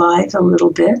everyone's life a little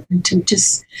bit and to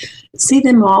just see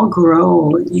them all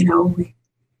grow.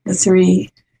 The three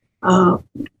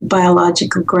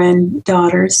biological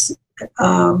granddaughters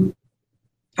are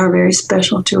very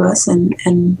special to us,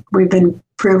 and we've been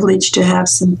privileged to have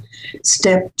some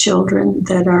stepchildren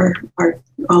that are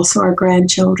also our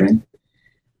grandchildren,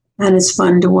 and it's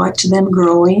fun to watch them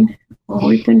growing. Well,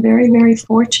 we've been very, very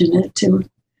fortunate to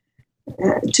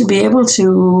be able to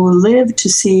live to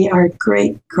see our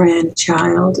great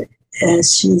grandchild,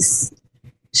 as she is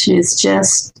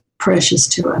just precious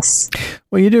to us.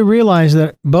 Well, you do realize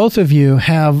that both of you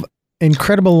have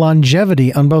incredible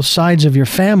longevity on both sides of your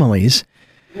families.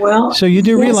 Well, So you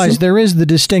do yes, realize there is the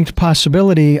distinct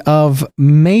possibility of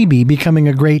maybe becoming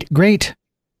a great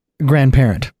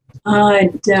grandparent. I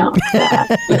doubt that.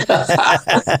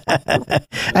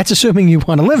 That's assuming you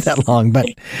want to live that long, but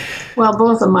Well,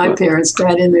 both of my parents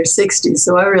died in their 60s,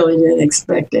 so I really didn't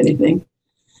expect anything.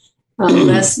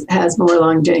 Les has more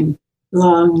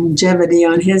longevity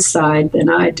on his side than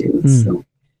I do. So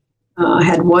I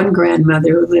had one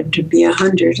grandmother who lived to be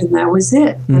 100, and that was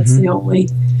it. That's the only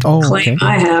claim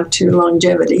I have to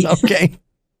longevity. Okay.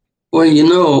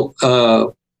 Well,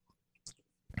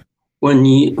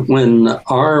 when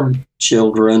our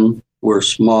children were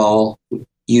small,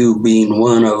 you being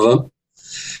one of them,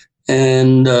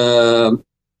 and I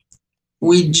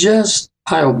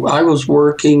was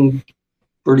working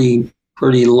pretty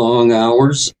long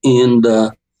hours, and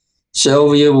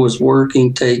Sylvia was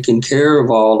working, taking care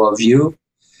of all of you,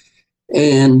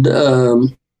 and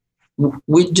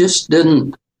we just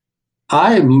didn't.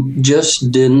 I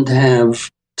just didn't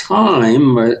have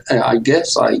time. I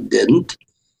guess I didn't,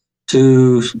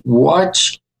 to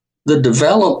watch the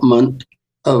development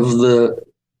of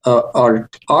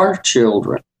our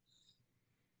children.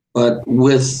 But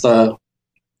with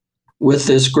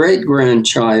this great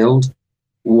grandchild,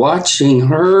 watching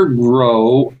her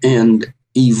grow and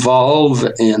evolve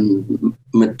and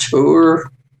mature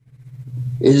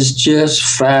is just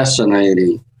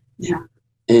fascinating. Yeah.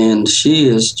 And she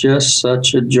is just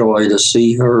such a joy to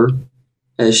see her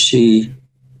as she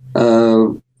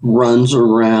runs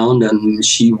around, and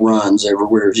she runs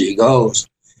everywhere she goes.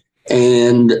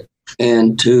 And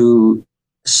to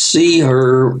see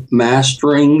her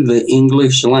mastering the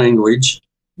English language.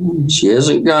 She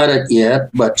hasn't got it yet,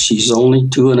 but she's only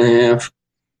 2.5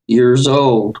 years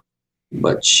old.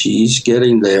 But she's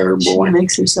getting there, boy. She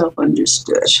makes herself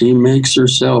understood. She makes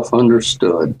herself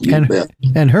understood. You bet.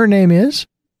 And her name is?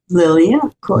 Lilia,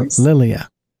 of course. Lilia.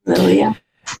 Lilia.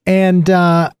 And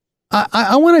I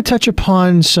want to touch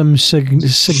upon some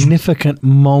significant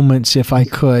moments, if I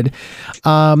could.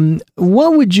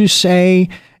 What would you say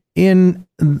in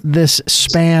this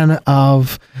span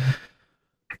of,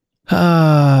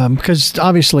 because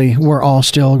obviously we're all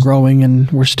still growing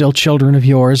and we're still children of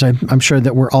yours. I'm sure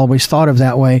that we're always thought of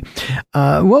that way.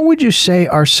 What would you say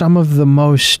are some of the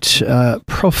most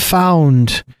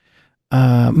profound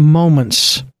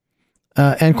moments,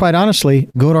 and quite honestly,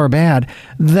 good or bad,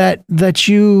 that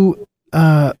you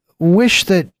wish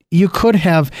that you could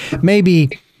have maybe,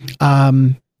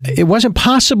 it wasn't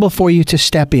possible for you to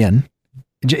step in.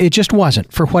 It just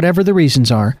wasn't, for whatever the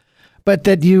reasons are. But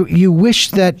that you wish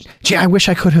that, gee, I wish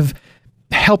I could have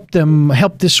helped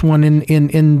this one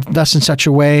in thus and such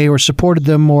a way, or supported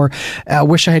them, or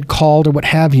wish I had called, or what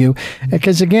have you.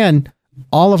 Because again,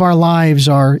 all of our lives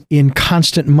are in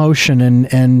constant motion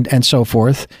and so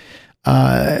forth.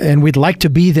 And we'd like to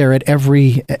be there at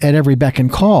every beck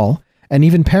and call. And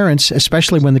even parents,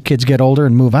 especially when the kids get older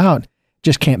and move out,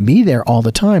 just can't be there all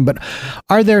the time. But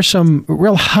are there some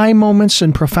real high moments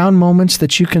and profound moments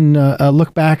that you can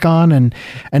look back on? And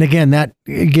again, that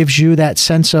gives you that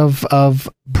sense of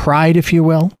pride, if you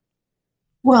will?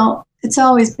 Well, it's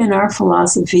always been our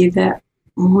philosophy that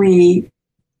we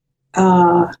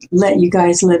let you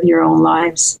guys live your own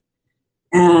lives.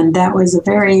 And that was a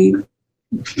very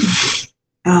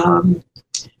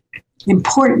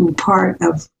important part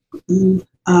of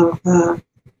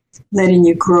letting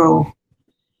you grow.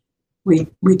 We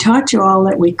taught you all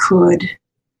that we could,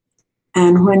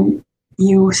 and when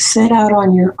you set out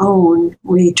on your own,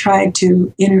 we tried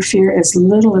to interfere as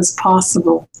little as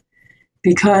possible,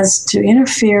 because to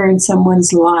interfere in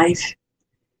someone's life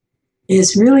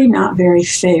is really not very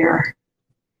fair.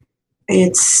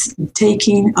 It's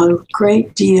taking a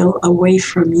great deal away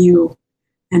from you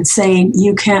and saying,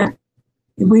 you can't,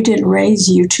 we didn't raise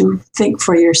you to think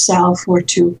for yourself or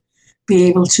to be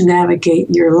able to navigate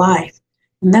your life.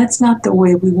 And that's not the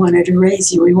way we wanted to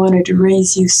raise you. We wanted to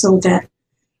raise you so that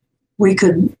we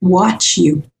could watch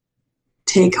you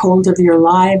take hold of your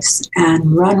lives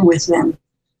and run with them,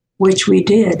 which we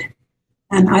did.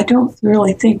 And I don't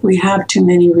really think we have too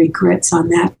many regrets on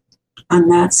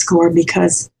that score,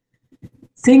 because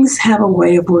things have a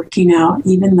way of working out,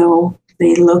 even though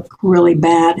they look really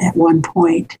bad at one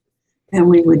point. And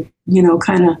we would,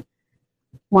 kind of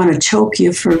want to choke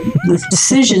you for the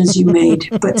decisions you made,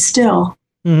 but still,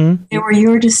 they were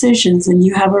your decisions and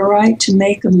you have a right to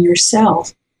make them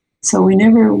yourself. So we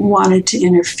never wanted to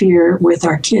interfere with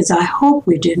our kids. I hope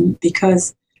we didn't,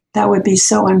 because that would be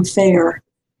so unfair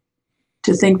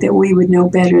to think that we would know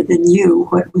better than you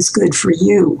what was good for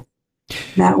you.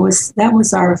 That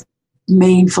was our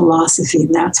main philosophy.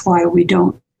 And that's why we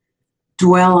don't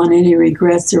dwell on any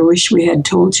regrets or wish we had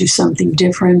told you something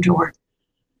different or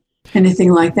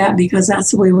anything like that, because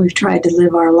that's the way we've tried to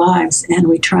live our lives, and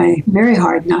we try very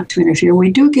hard not to interfere.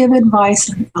 We do give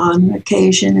advice on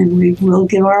occasion, and we will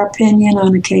give our opinion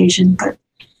on occasion, but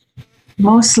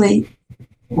mostly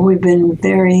we've been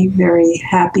very, very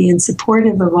happy and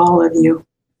supportive of all of you.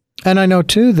 And I know,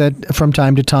 too, that from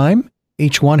time to time,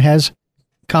 each one has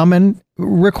common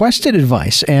requested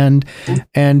advice. And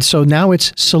so now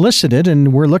it's solicited,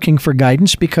 and we're looking for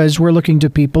guidance because we're looking to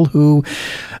people who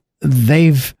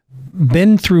they've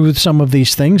been through some of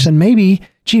these things, and maybe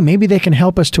they can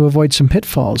help us to avoid some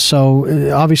pitfalls.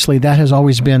 So obviously that has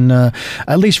always been,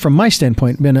 at least from my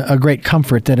standpoint, been a great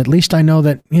comfort, that at least I know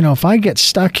that, if I get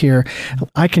stuck here,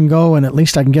 I can go and at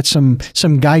least I can get some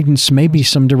guidance, maybe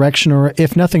some direction, or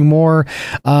if nothing more,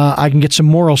 I can get some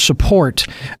moral support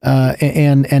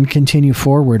and continue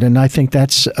forward. And I think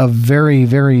that's a very,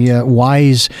 very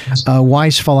wise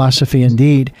philosophy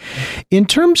indeed. In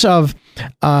terms of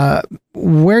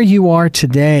where you are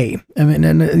today, I mean,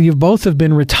 and you both have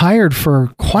been retired for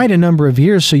quite a number of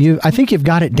years, so I think you've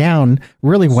got it down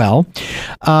really well.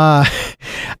 And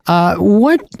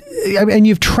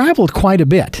you've traveled quite a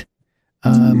bit.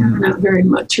 Not very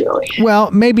much, really.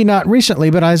 Well, maybe not recently,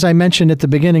 but as I mentioned at the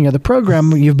beginning of the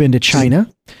program, you've been to China.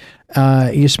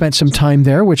 You spent some time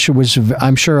there, which was,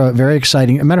 I'm sure, very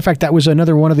exciting. As a matter of fact, that was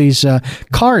another one of these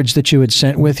cards that you had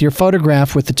sent with your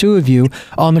photograph with the two of you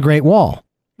on the Great Wall.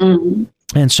 Mm-hmm.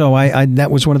 And so I that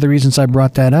was one of the reasons I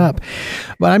brought that up.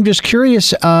 But I'm just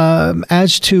curious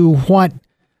as to what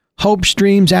hopes,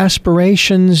 dreams,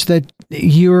 aspirations that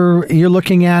you're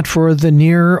looking at for the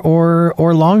near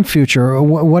or long future.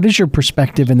 What is your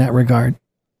perspective in that regard?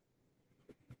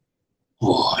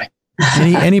 Boy.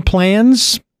 Any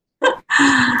plans?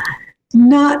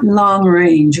 Not long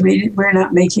range. We're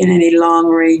not making any long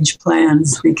range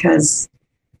plans because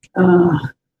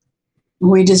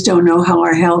we just don't know how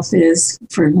our health is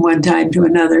from one time to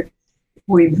another.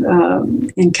 We've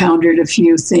encountered a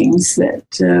few things that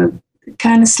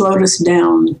kind of slowed us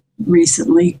down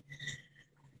recently.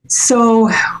 So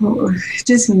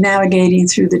just navigating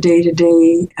through the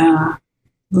day-to-day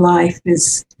life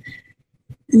is,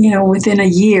 within a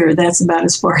year, that's about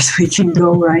as far as we can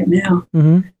go right now.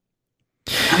 Mm-hmm.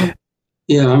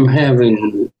 Yeah, I'm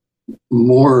having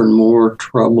more and more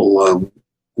trouble of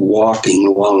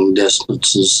walking long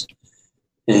distances,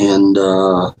 and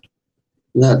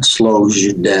that slows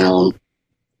you down.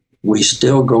 We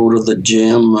still go to the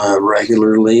gym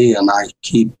regularly, and I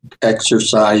keep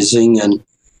exercising and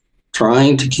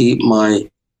trying to keep my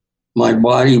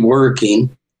body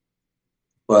working.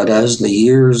 But as the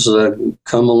years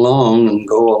come along and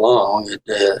go along,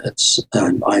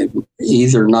 I'm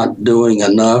either not doing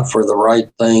enough or the right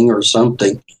thing or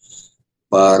something.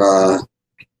 But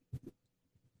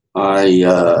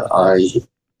I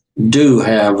do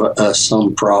have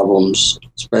some problems,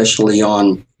 especially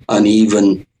on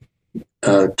uneven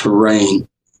terrain.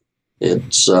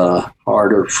 It's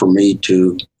harder for me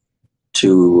to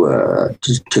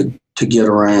get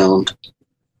around.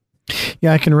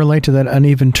 Yeah, I can relate to that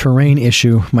uneven terrain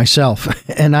issue myself,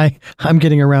 and I'm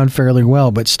getting around fairly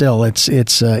well, but still, it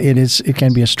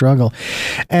can be a struggle.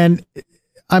 And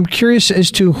I'm curious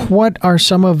as to what are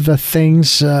some of the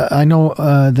things. I know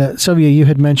that Sylvia, you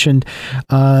had mentioned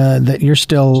that you're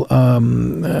still,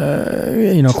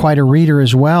 quite a reader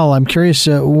as well. I'm curious,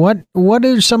 what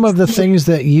are some of the things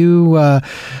that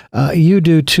you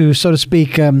do to, so to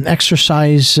speak,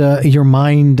 exercise your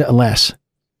mind less?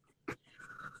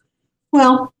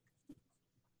 Well,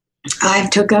 I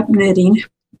took up knitting,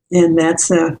 and that's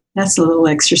a little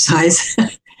exercise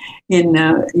in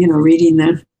reading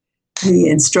the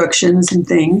instructions and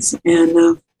things.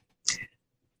 And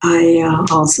I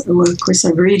also, of course,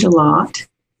 I read a lot.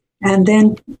 And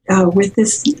then with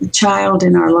this child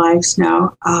in our lives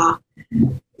now,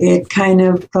 it kind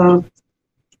of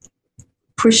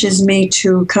pushes me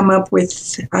to come up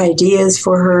with ideas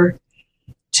for her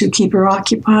to keep her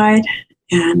occupied.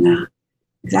 And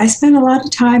I spend a lot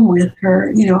of time with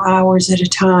her, hours at a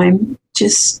time,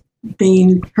 just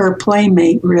being her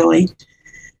playmate, really,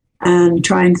 and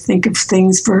trying to think of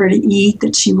things for her to eat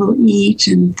that she will eat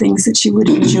and things that she would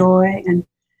enjoy. And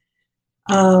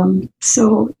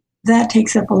so that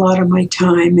takes up a lot of my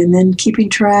time. And then keeping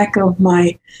track of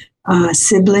my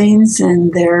siblings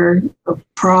and their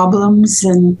problems,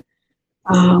 and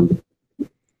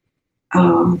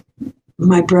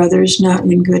my brother's not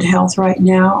in good health right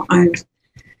now. I'm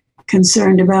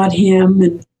concerned about him,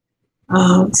 and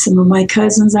some of my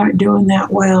cousins aren't doing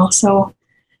that well. So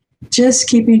just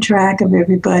keeping track of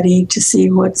everybody to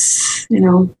see what's,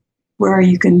 where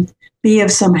you can be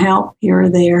of some help here or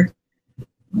there.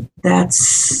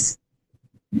 That's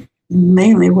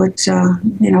mainly what,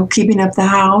 keeping up the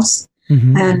house.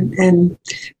 Mm-hmm. And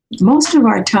most of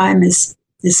our time is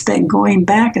spent going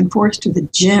back and forth to the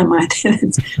gym. I think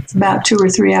it's about 2 or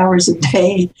 3 hours a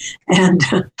day, and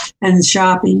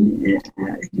shopping,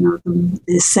 the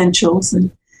essentials.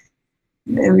 And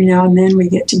every now and then we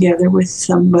get together with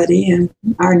somebody, and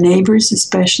our neighbors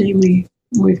especially.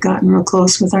 We've gotten real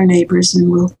close with our neighbors,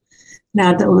 and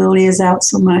now that Lily is out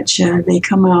so much, they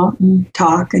come out and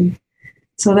talk, and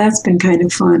so that's been kind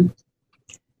of fun.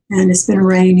 And it's been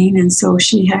raining, and so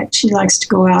she likes to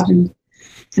go out and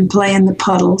play in the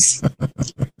puddles.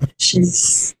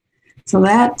 So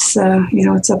that's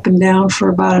it's up and down for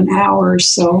about an hour or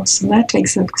so. So that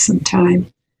takes up some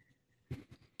time.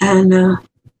 And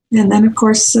then of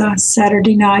course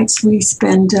Saturday nights we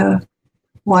spend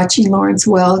watching Lawrence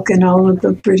Welk and all of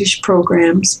the British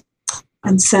programs.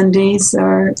 On Sundays,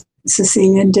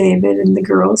 Cecilia and David and the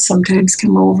girls sometimes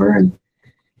come over, and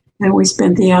we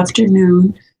spend the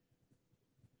afternoon.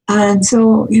 And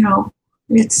so,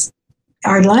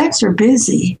 our lives are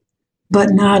busy,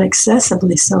 but not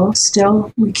excessively so.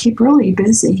 Still, we keep really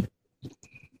busy.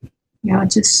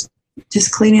 Just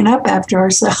cleaning up after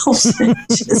ourselves.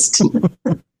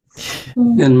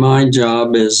 And my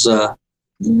job is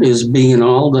being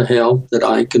all the help that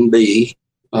I can be.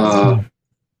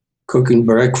 Cooking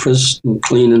breakfast and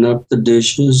cleaning up the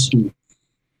dishes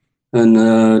and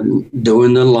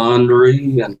doing the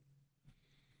laundry and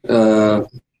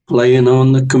playing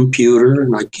on the computer,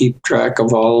 and I keep track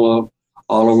of all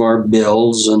of our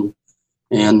bills and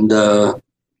the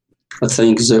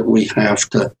things that we have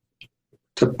to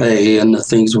pay and the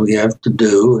things we have to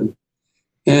do,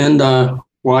 and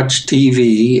watch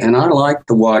TV. And I like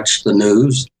to watch the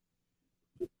news.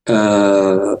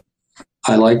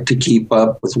 I like to keep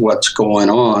up with what's going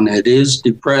on. It is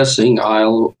depressing,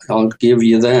 I'll give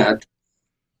you that,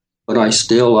 but I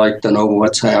still like to know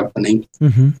what's happening.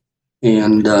 Mm-hmm.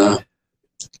 And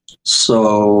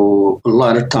so a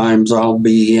lot of times I'll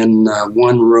be in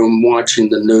one room watching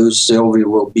the news. Sylvia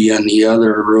will be in the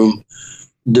other room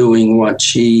doing what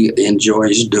she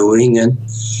enjoys doing, and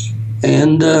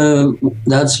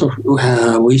that's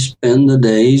we spend the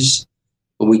days.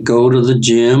 We go to the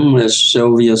gym, as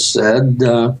Sylvia said,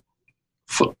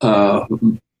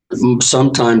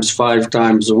 sometimes 5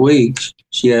 times a week.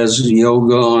 She has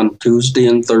yoga on Tuesday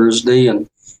and Thursday, and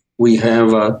we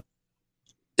have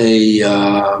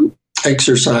a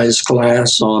exercise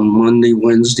class on Monday,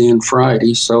 Wednesday, and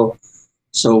Friday. So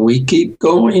we keep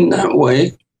going that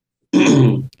way,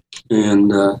 and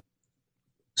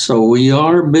so we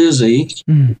are busy,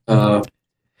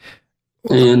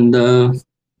 and.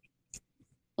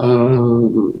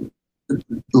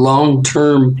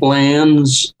 Long-term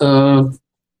plans,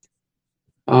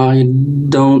 I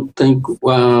don't think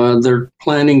they're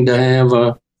planning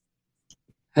to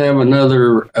have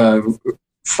another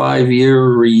 5-year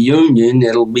reunion.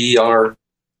 It'll be our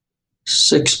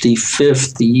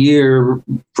 65th year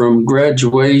from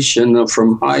graduation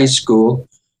from high school.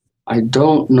 I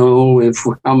don't know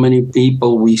how many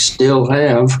people we still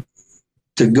have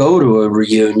to go to a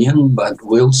reunion, but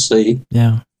we'll see.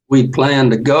 Yeah. We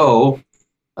plan to go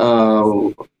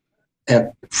from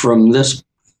this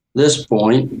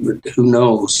point, but who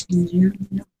knows?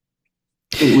 Mm-hmm.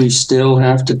 We still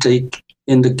have to take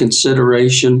into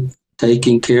consideration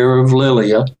taking care of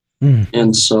Lilia,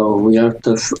 and so we have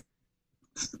to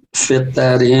fit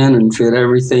that in and fit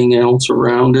everything else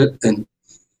around it, and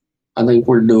I think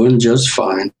we're doing just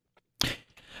fine.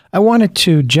 I wanted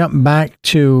to jump back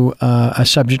to a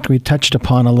subject we touched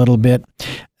upon a little bit.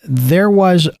 There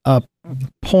was a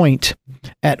point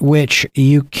at which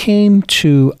you came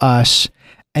to us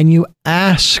and you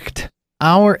asked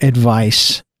our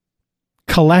advice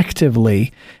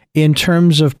collectively in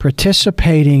terms of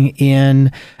participating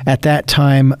in, at that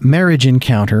time, marriage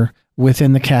encounter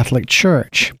within the Catholic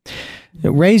Church. It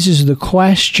raises the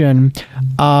question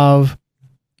of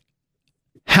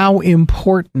how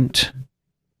important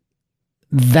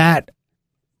that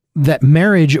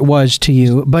marriage was to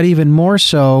you, but even more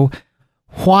so,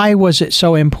 why was it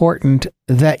so important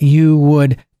that you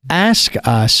would ask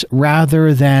us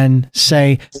rather than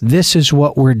say, this is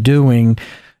what we're doing?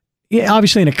 Yeah,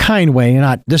 obviously in a kind way,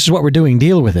 not this is what we're doing,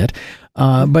 deal with it.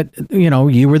 But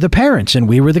you were the parents and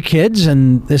we were the kids,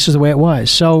 and this is the way it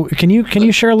was. So can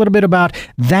you share a little bit about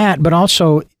that, but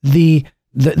also the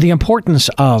importance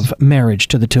of marriage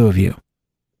to the two of you?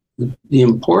 The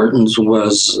importance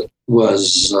was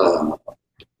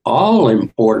all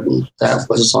important. That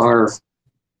was our.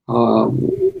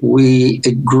 We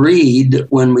agreed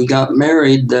when we got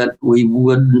married that we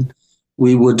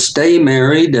would stay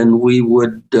married and we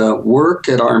would work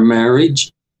at our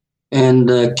marriage and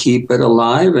keep it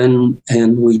alive, and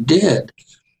we did.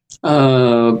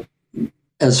 As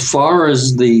far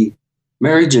as the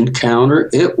marriage encounter,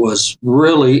 it was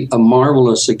really a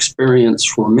marvelous experience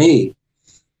for me.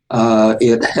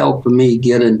 It helped me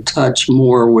get in touch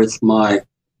more with my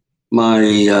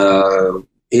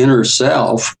inner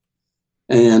self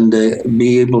and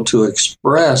be able to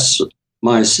express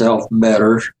myself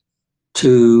better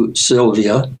to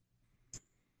Sylvia.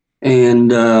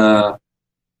 And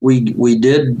we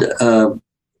did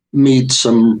meet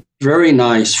some very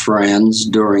nice friends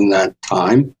during that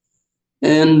time.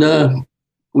 And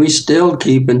we still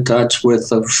keep in touch with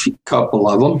a couple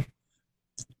of them.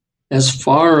 As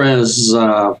far as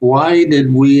why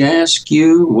did we ask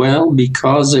you? Well,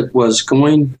 because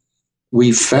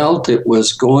we felt it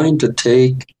was going to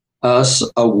take us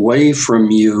away from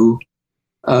you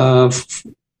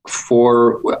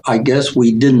for, I guess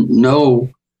we didn't know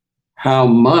how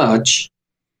much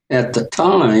at the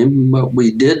time, but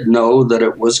we did know that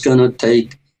it was going to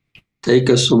take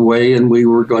us away, and we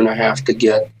were going to have to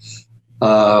get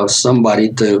somebody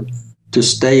to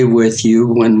stay with you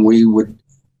when we would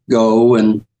go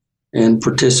and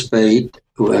participate.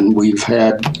 And we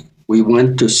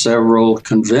went to several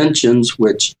conventions,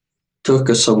 which took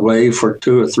us away for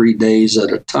 2 or 3 days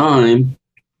at a time.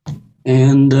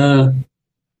 And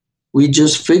we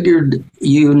just figured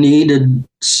you needed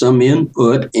some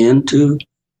input into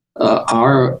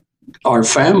our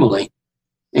family.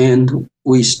 And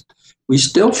we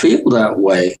still feel that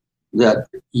way, that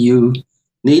you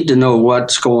need to know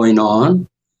what's going on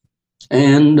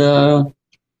and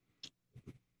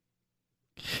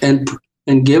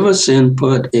give us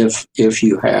input if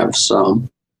you have some.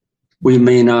 We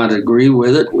may not agree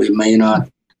with it. We may not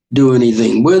do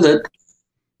anything with it,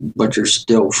 but you're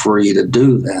still free to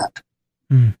do that.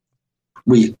 Mm.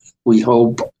 We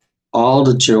hope all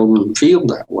the children feel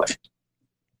that way.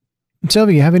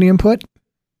 Sylvia, you have any input?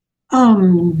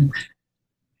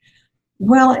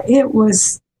 Well, it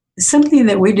was something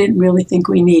that we didn't really think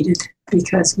we needed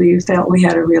because we felt we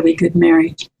had a really good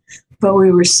marriage. But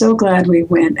we were so glad we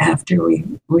went after we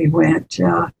went.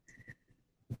 To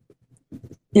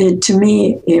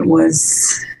me, it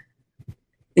was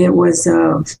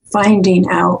finding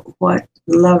out what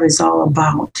love is all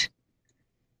about.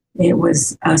 It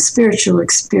was a spiritual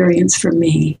experience for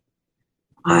me.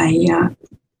 I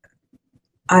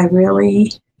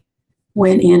really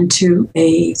went into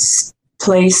a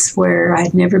place where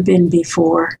I'd never been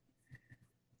before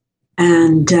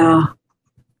and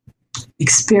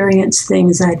experienced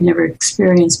things I'd never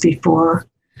experienced before.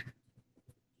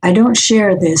 I don't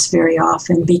share this very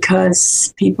often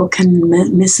because people can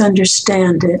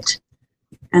misunderstand it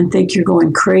and think you're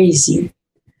going crazy.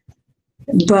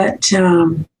 But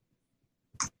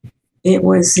it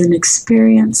was an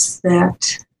experience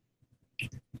that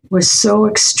was so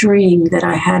extreme that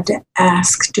I had to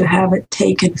ask to have it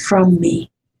taken from me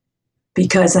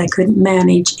because I couldn't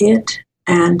manage it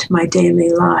and my daily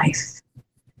life.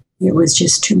 It was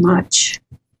just too much.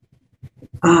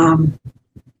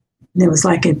 It was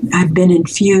like I've been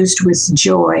infused with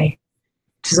joy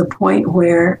to the point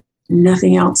where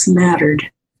nothing else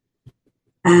mattered.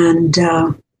 And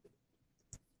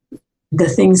the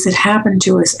things that happened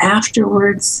to us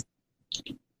afterwards,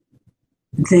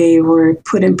 they were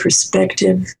put in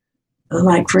perspective.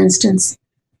 Like, for instance,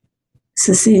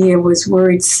 Cecilia was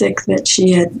worried sick that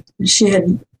she had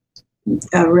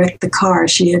wrecked the car.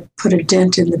 She had put a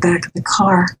dent in the back of the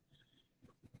car.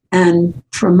 And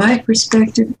from my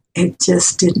perspective, it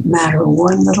just didn't matter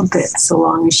one little bit so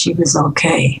long as she was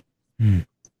okay. Mm.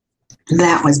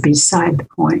 That was beside the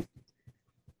point.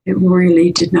 It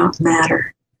really did not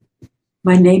matter.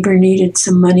 My neighbor needed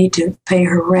some money to pay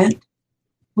her rent.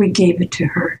 We gave it to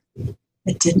her.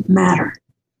 It didn't matter.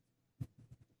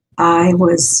 I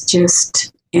was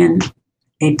just in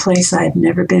a place I had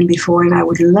never been before, and I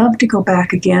would love to go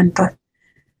back again, but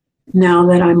now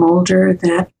that I'm older,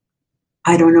 that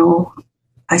I don't know,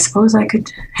 I suppose I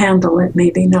could handle it,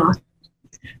 maybe not.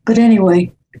 But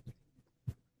anyway,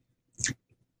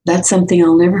 that's something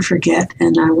I'll never forget,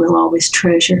 and I will always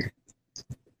treasure.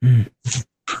 Mm.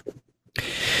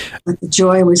 But the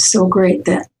joy was so great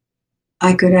that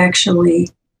I could actually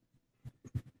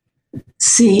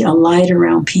see a light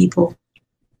around people.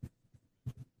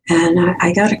 And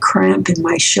I got a cramp in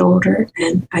my shoulder,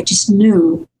 and I just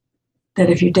knew that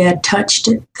if your dad touched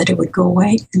it, that it would go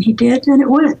away. And he did, and it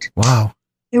went. Wow.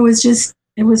 It was just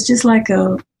like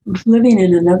living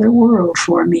in another world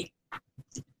for me.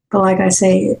 But like I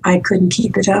say, I couldn't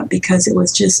keep it up because it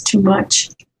was just too much.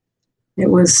 It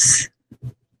was,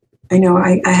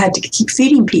 I had to keep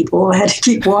feeding people. I had to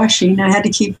keep washing. I had to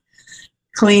keep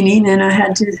cleaning, and I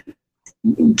had to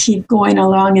keep going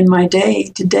along in my day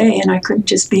to day, and I couldn't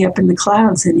just be up in the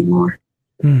clouds anymore.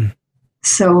 Mm.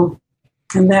 So,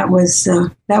 and that was a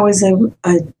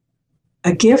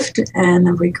gift and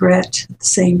a regret at the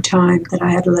same time that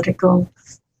I had to let it go.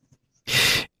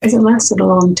 Because it lasted a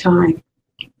long time.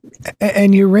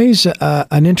 And you raise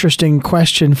an interesting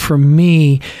question for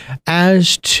me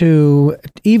as to,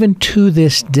 even to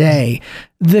this day,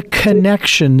 the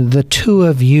connection the two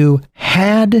of you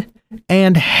had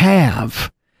and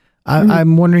have.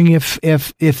 I'm wondering if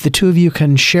the two of you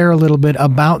can share a little bit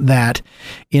about that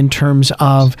in terms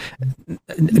of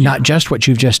not just what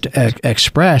you've just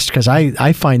expressed, because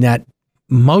I find that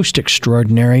most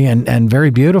extraordinary and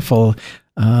very beautiful.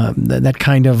 That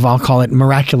kind of, I'll call it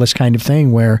miraculous kind of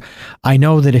thing, where I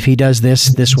know that if he does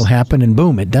this, this will happen, and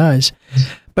boom, it does.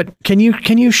 But can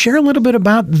you share a little bit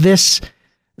about this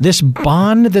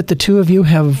bond that the two of you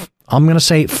have, I'm going to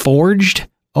say, forged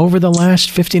over the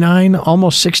last 59,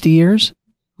 almost 60 years?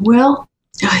 Well,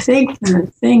 I think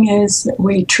the thing is that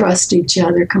we trust each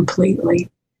other completely.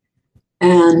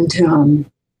 And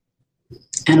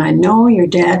I know your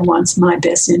dad wants my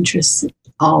best interests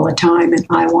all the time, and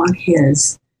I want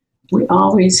his. We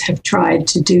always have tried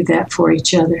to do that for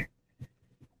each other,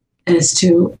 as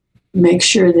to make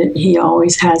sure that he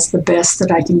always has the best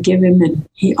that I can give him, and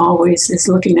he always is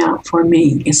looking out for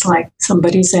me. It's like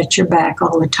somebody's at your back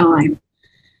all the time.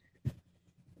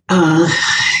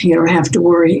 You don't have to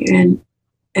worry.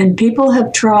 And people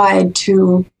have tried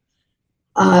to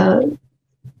put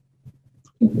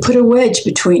a wedge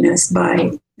between us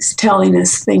by telling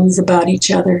us things about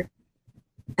each other.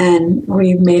 And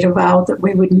we made a vow that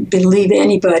we wouldn't believe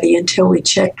anybody until we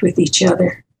checked with each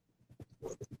other.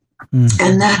 Mm.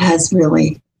 And that has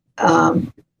really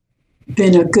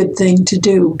been a good thing to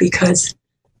do, because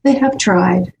they have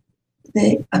tried.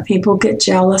 People get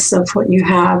jealous of what you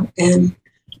have and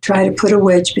try to put a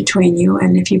wedge between you.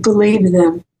 And if you believe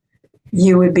them,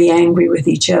 you would be angry with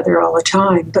each other all the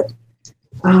time. But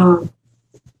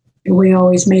we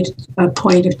always made a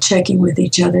point of checking with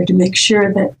each other to make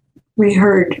sure that we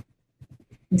heard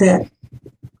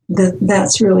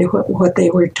that's really what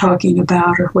they were talking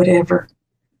about, or whatever.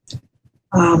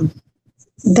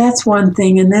 That's one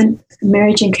thing. And then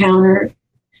Marriage Encounter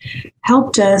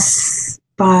helped us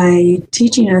by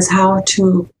teaching us how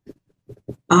to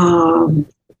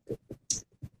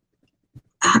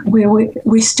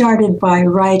we started by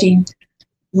writing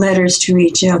letters to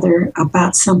each other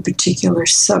about some particular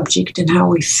subject and how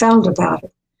we felt about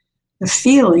it. The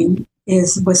feeling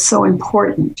was so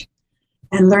important,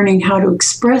 and learning how to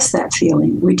express that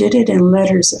feeling. We did it in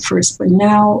letters at first, but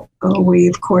now we,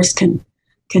 of course, can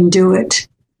do it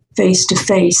face to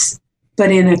face,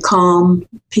 but in a calm,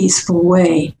 peaceful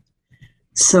way,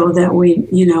 so that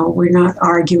we're not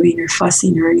arguing or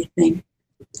fussing or anything.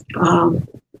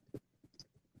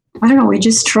 I don't know, we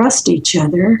just trust each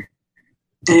other,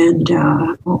 and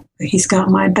he's got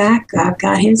my back, I've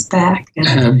got his back. And,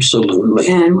 absolutely.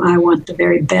 And I want the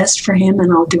very best for him,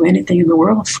 and I'll do anything in the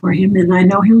world for him, and I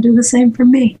know he'll do the same for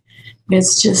me.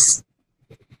 It's just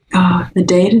the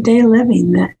day-to-day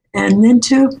living. And then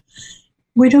too,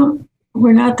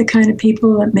 we're not the kind of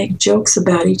people that make jokes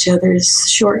about each other's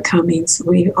shortcomings.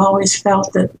 We always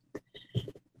felt that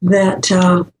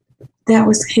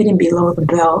was hitting below the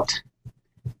belt,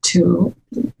 to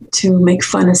make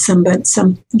fun of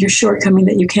your shortcoming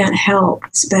that you can't help,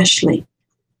 especially.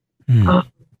 Mm.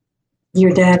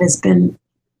 Your dad has been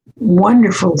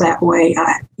wonderful that way.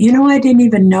 I didn't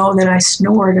even know that I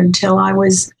snored until I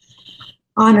was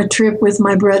on a trip with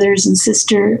my brothers and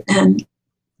sister, and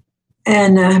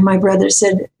my brother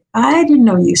said, I didn't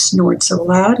know you snored so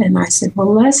loud. And I said,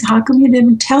 well, Les, how come you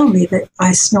didn't tell me that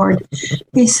I snored?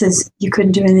 He says, you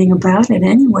couldn't do anything about it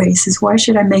anyway. He says, why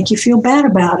should I make you feel bad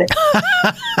about it?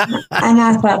 And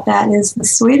I thought that is the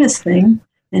sweetest thing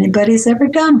anybody's ever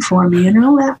done for me.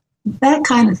 That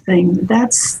kind of thing.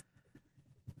 That's,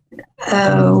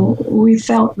 we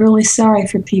felt really sorry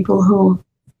for people who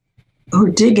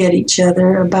dig at each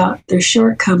other about their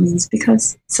shortcomings,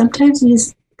 because sometimes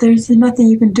there's nothing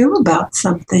you can do about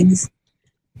some things.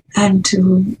 And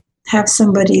to have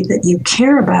somebody that you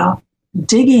care about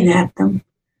digging at them,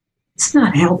 it's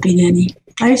not helping any.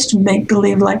 I used to make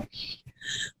believe like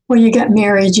when you get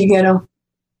married, you get a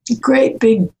great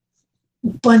big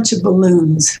bunch of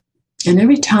balloons. And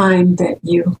every time that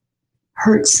you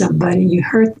hurt somebody, you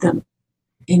hurt them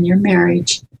in your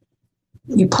marriage,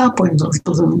 you pop one of those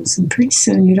balloons, and pretty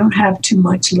soon you don't have too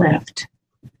much left.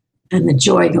 And the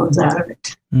joy goes out of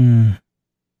it. Mm.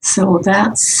 So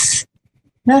that's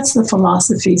the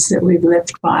philosophies that we've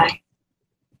lived by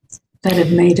that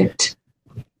have made it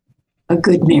a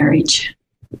good marriage,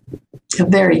 a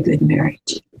very good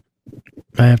marriage.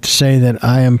 I have to say that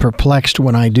I am perplexed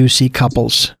when I do see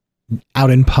couples out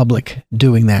in public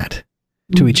doing that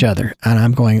to each other. And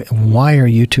I'm going, why are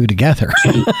you two together?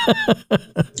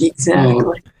 Exactly.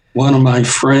 Well, one of my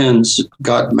friends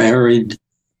got married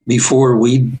before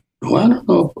I don't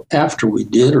know after we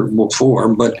did or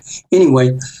before, but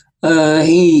anyway,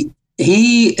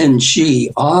 he and she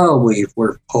always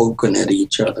were poking at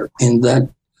each other. And that,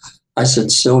 I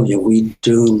said, Sylvia, we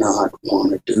do not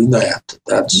want to do that.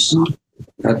 That's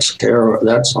terrible.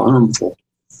 That's harmful.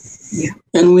 Yeah.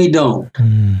 And we don't.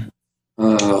 Mm.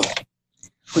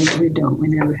 We don't. We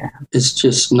never have. It's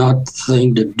just not the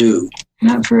thing to do.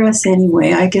 Not for us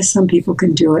anyway. I guess some people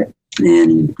can do it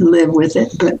and live with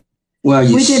it, but Well,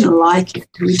 we didn't like it.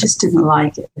 We just didn't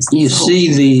like it. You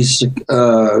see these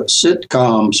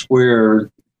sitcoms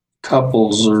where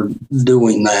couples are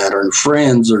doing that, or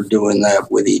friends are doing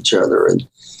that with each other,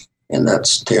 and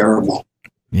that's terrible.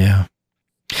 Yeah.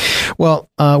 Well,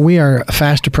 we are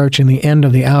fast approaching the end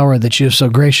of the hour that you've so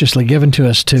graciously given to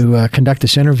us to conduct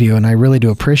this interview, and I really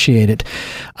do appreciate it.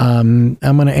 I'm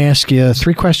going to ask you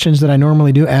 3 questions that I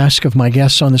normally do ask of my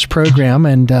guests on this program,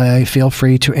 and feel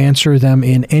free to answer them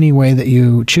in any way that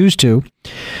you choose to.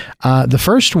 The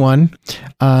first one,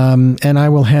 and I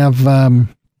will have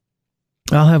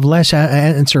I'll have Les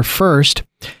answer first,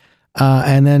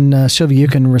 and then Sylvia, you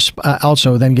can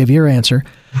also then give your answer.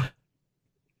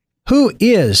 Who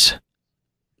is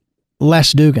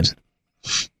Les Dugan?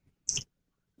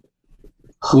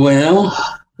 Well,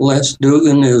 Les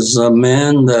Dugan is a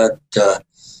man that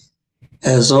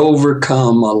has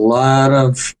overcome a lot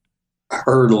of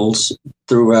hurdles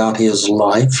throughout his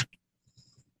life,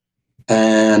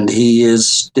 and he is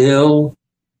still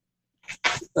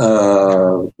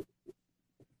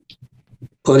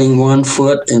putting one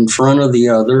foot in front of the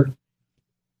other.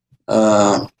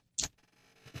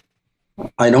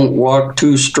 I don't walk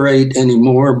too straight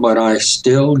anymore, but I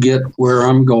still get where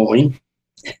I'm going.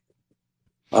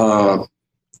 I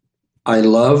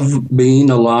love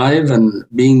being alive and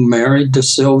being married to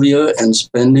Sylvia and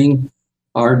spending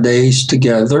our days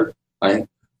together. I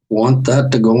want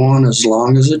that to go on as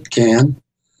long as it can.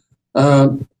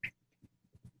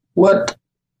 What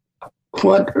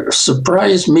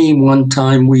surprised me one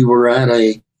time, we were at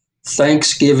a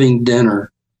Thanksgiving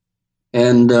dinner,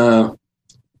 and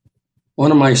one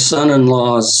of my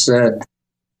son-in-laws said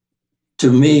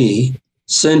to me,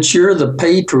 since you're the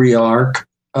patriarch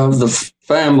of the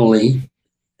family,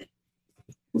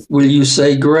 will you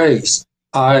say grace?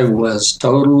 I was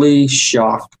totally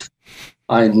shocked.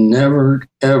 I never,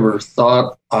 ever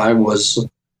thought I was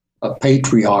a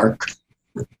patriarch.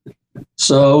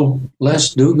 So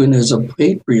Les Dugan is a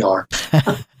patriarch.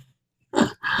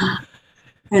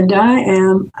 And I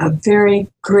am a very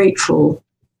grateful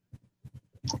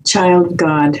child of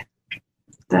God.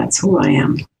 That's who I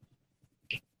am.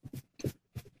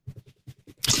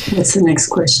 What's the next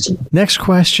question? Next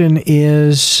question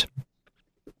is,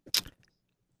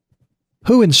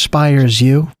 who inspires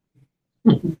you?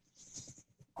 Oh,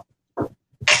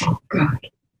 God.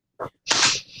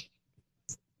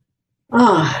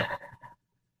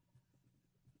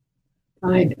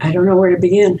 I don't know where to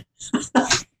begin.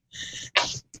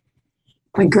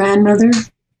 My grandmother,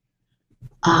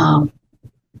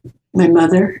 my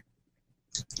mother,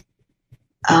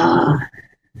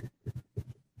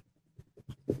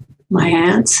 my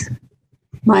aunts,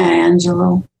 Maya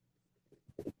Angelou,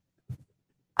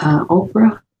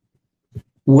 Oprah.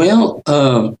 Well,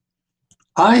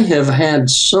 I have had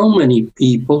so many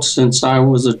people since I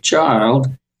was a child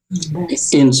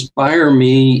Nice. inspire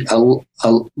me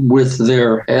with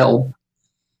their help.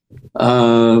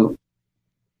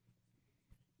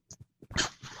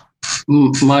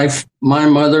 My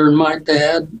mother and my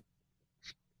dad,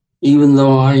 even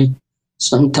though I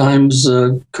sometimes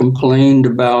complained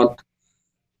about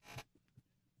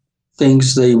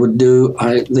things they would do,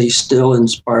 they still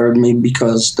inspired me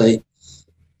because they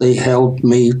helped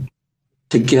me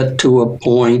to get to a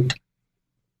point.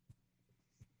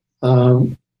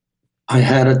 I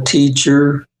had a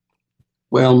teacher,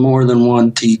 well, more than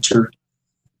one teacher,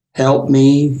 help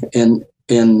me and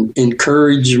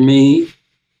encourage me.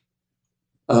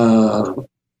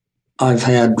 I've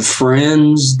had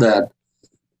friends that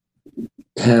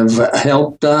have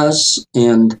helped us,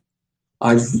 and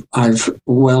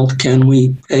well, can we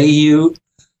pay you?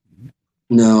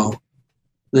 No.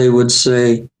 They would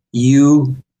say,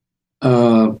 you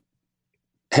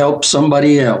help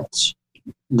somebody else.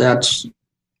 That's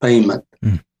payment.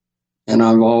 Mm. And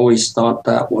I've always thought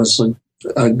that was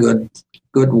a good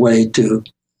way to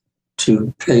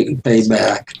pay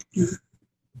back.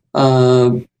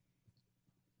 And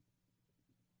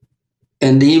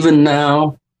even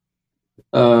now,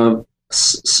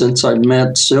 since I've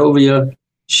met Sylvia,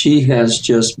 she has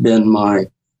just been my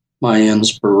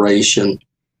inspiration.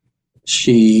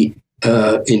 She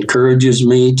encourages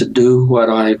me to do what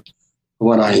I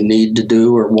need to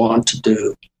do or want to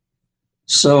do.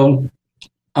 So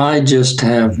I just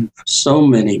have so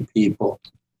many people,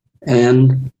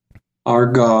 and our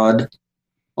God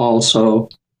also,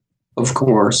 of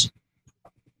course.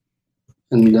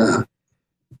 And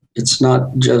it's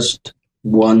not just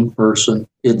one person,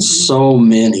 it's so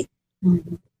many.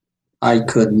 Mhm. I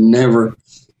could never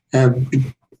have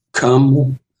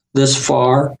come this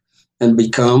far and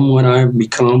become what I've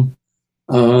become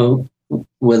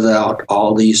without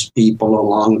all these people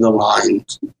along the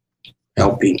lines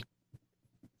helping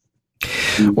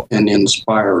and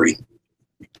inspiring.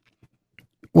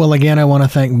 Well, again, I want to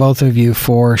thank both of you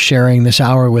for sharing this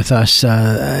hour with us.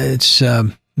 It's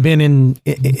been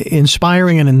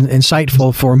inspiring and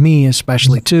insightful for me,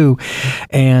 especially too.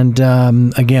 And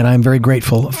again, I'm very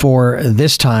grateful for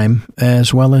this time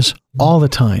as well as all the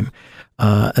time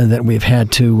that we've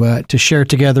had to share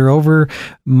together over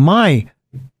my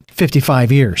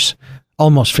 55 years,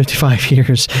 almost 55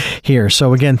 years here.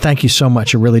 So again, thank you so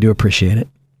much. I really do appreciate it.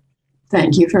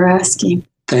 Thank you for asking.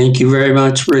 Thank you very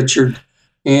much, Richard.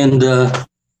 And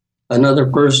another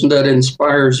person that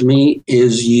inspires me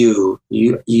is you.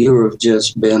 You have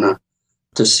just been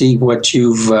to see what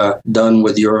you've done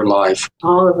with your life.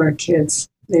 All of our kids,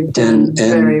 they've done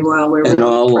very well. We're really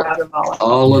proud of all of them.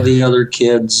 All of the other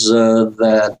kids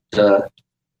that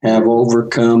have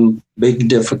overcome big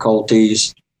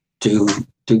difficulties to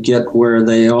get where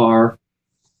they are.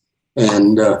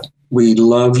 And we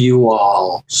love you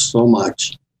all so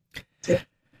much.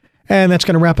 And that's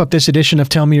going to wrap up this edition of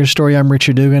Tell Me Your Story. I'm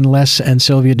Richard Dugan. Les and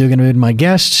Sylvia Dugan have been my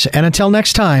guests. And until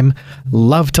next time,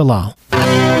 love to Lal. The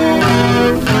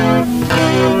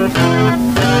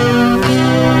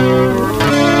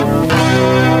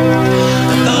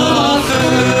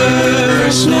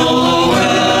first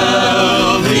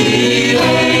Noel, the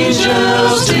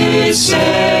angels did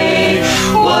say,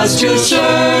 was too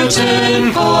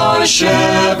certain for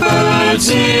shepherds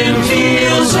in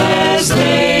fields as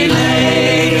they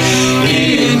lay,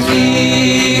 in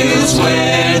fields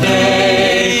where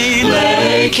they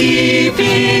lay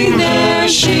keeping their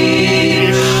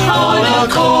sheep on a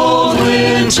cold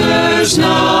winter's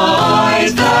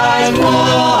night that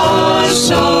was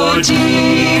so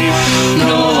deep.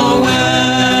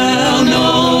 Noel,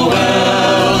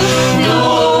 Noel,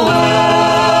 Noel,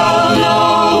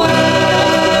 Noel,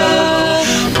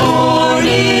 born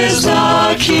is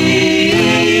the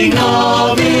King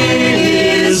of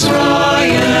Israel.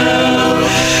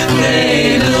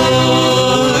 They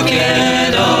looked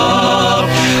up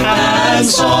and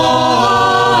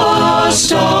saw a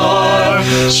star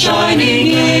shining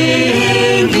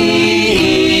in the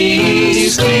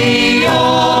east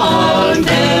beyond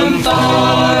them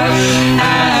far,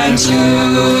 and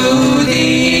to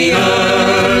the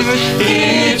earth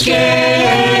it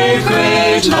gave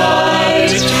great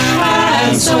light,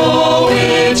 and so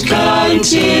it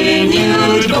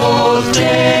continued both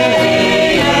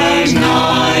day and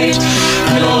night.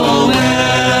 Noel,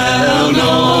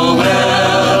 Noel,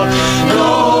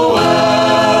 Noel,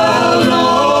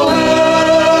 Noel,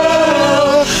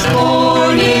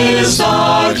 born is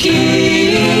the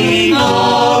King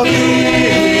of Israel.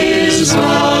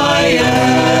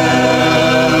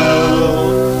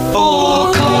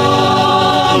 Oh,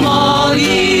 come all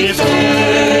ye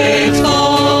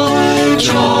faithful,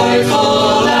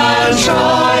 joyful and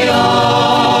triumphant.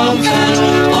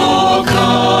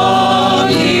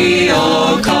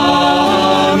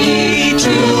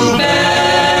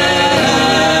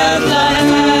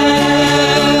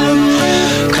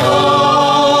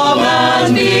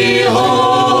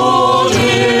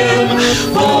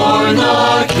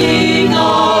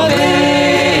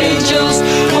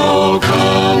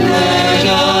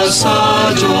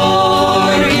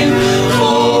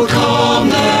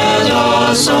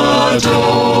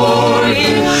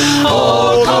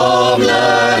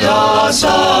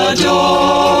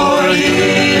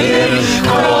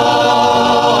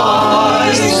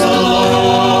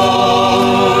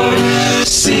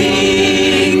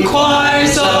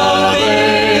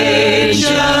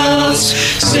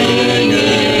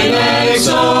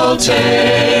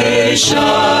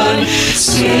 exaltation.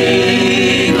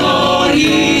 Sing, all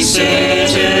ye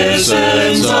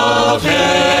citizens of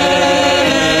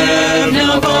heaven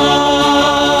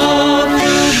above.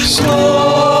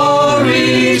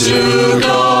 Glory to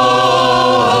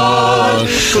God,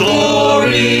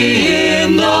 glory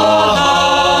in the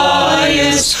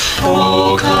highest.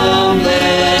 Oh, come,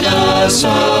 let us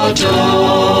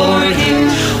adore him.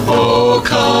 Oh,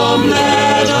 come,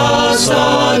 let us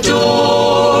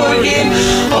adore him.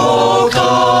 Oh,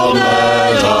 come,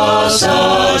 let us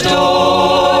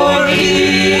adore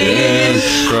him.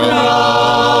 Christ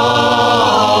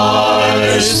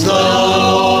the Lord.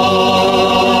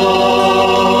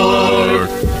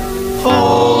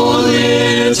 Oh,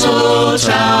 little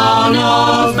town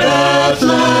of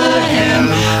Bethlehem,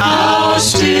 how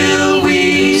still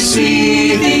we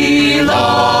see thee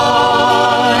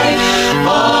lie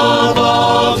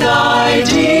above thy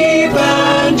deep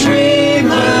and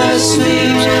dreamless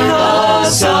sleep. The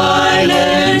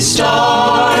silent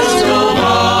stars go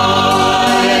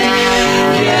by,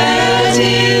 yet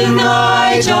in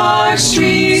thy dark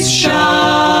streets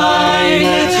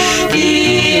shineth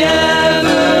the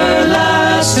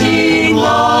everlasting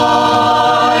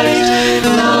light. The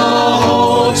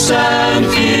hopes and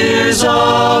fears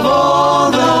of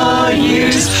all the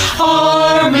years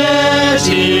are met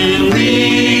in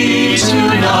thee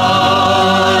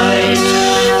tonight.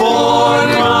 For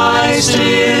Christ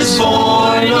is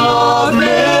born of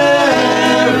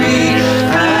Mary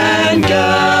and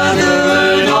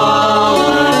gathered all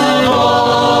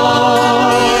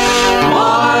above.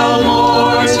 While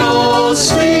mortals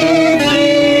sleep,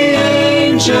 the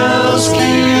angels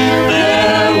keep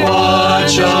their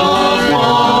watch of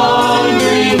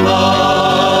wandering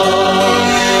love.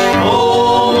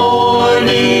 Oh,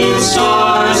 morning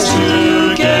stars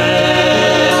together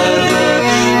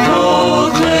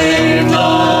proclaim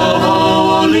the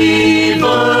holy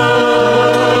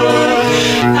birth,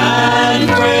 and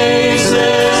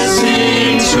praises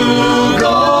sing to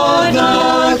God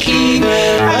the King,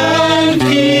 and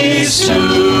peace to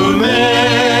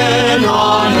men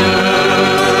on earth.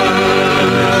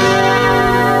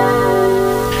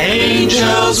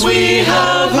 Angels we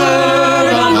have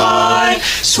heard on high,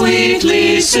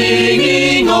 sweetly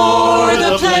singing o'er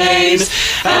the plains,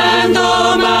 and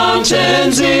the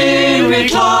mountains in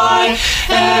reply,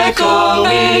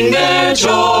 echoing their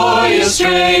joyous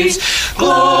strains.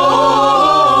 Gloria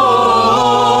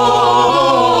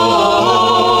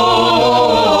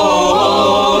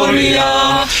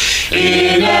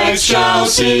in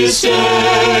excelsis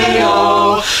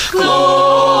Deo. Gloria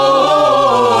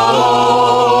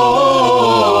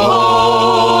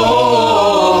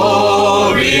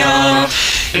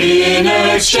in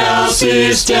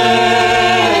excelsis Deo.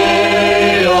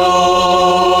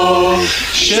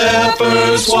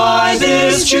 Shepherds, why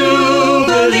this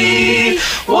jubilee?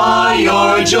 Why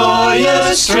your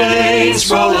joyous strains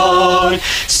prolong?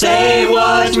 Say,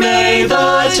 what may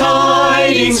the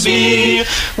tidings be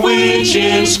which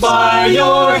inspire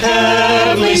your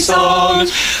heavenly song?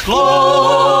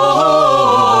 Gloria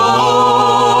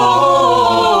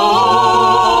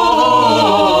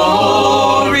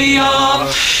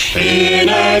in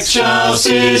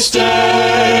excelsis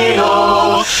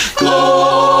Deo.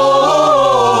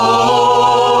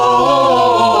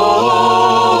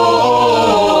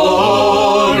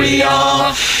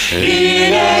 Gloria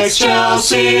in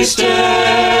excelsis Deo.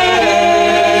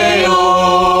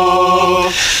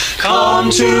 Come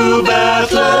to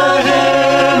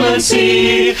Bethlehem and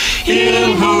see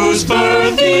him whose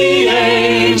birth the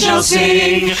angels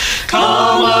sing.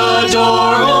 Come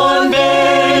adore on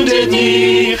bended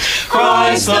knee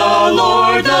Christ the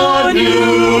Lord, the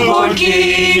newborn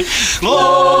King.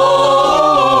 Gloria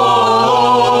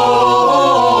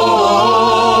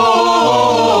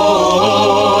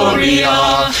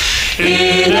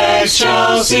in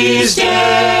excelsis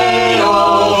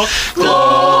Deo.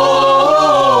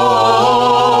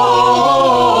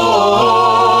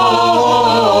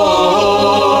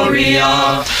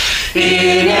 Gloria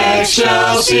in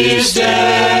excelsis Deo.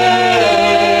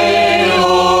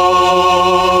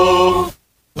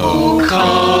 O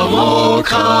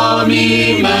come,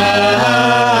 Emmanuel,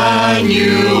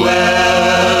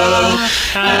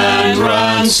 and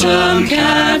ransom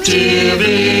captive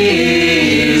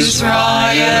Israel,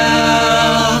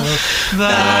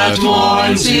 that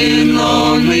mourns in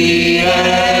lonely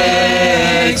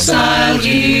exile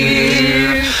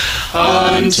here,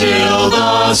 until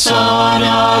the Son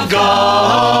of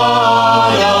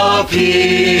God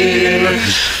appear.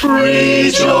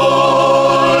 Rejoice,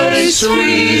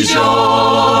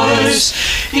 rejoice,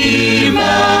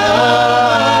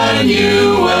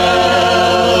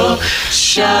 Emmanuel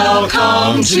shall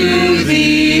come to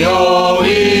thee, O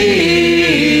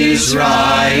Israel.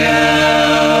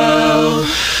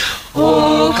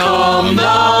 O come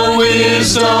thou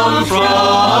wisdom from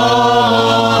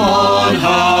on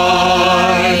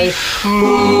high,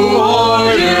 who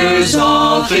orders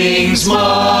all things mightily.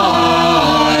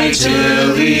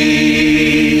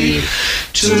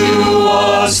 To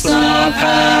us the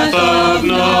path of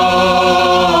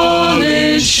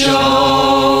knowledge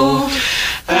show,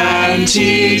 and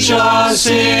teach us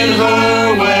in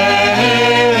her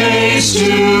ways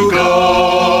to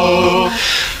go.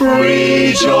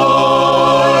 Rejoice,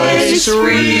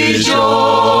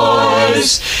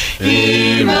 rejoice,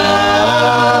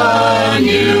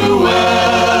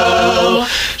 Emmanuel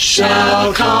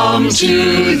shall come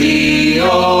to thee,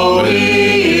 O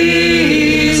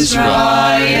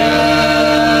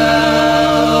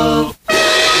Israel.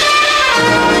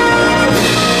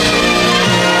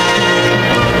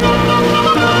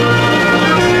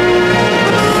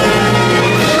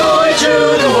 Joy to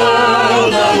the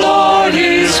world, the Lord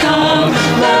is come.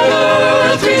 Let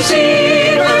earth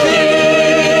receive her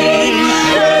King.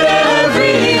 Let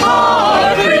every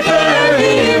heart prepare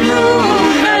him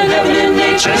room, and heaven and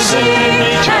nature sing,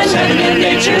 and heaven and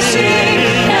nature sing,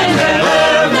 and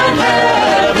heaven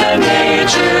and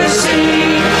nature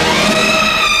sing.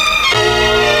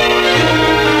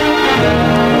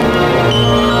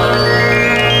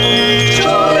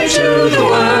 Joy to the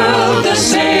world, the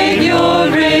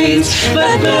Savior reigns.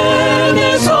 Let men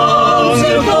his songs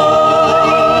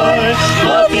deploy.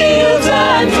 Of fields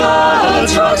and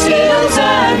floods, rocks, hills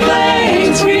and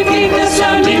plains, repeat the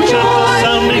sounding joy,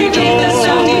 repeat the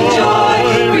sounding joy,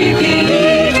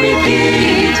 repeat,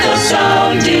 repeat the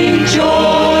sounding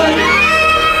joy.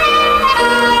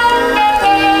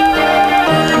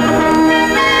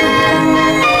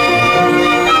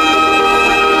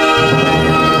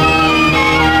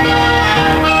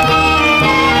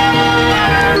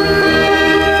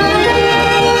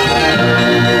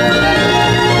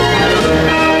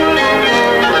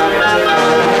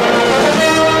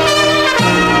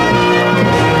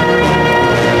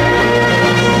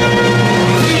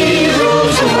 He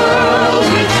rules the world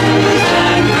with truth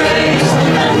and grace,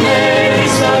 and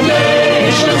makes the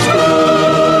nations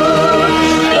good.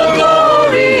 The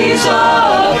glories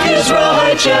of his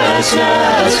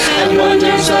righteousness, and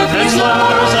wonders of his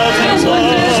love, and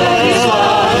wonders of his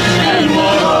love, and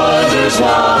wonders of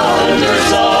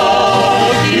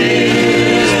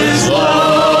his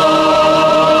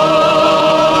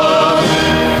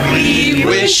love. We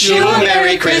wish you a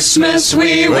Merry Christmas,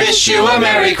 we wish you a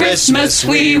Merry Christmas,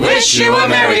 we wish you a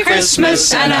Merry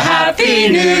Christmas and a Happy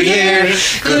New Year.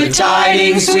 Good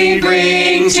tidings we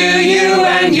bring to you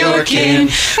and your kin.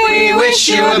 We wish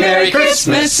you a Merry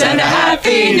Christmas and a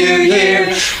Happy New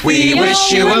Year. We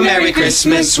wish you a Merry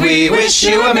Christmas, we wish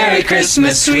you a Merry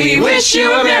Christmas, we wish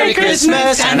you a Merry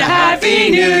Christmas and a Happy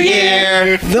New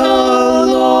Year. The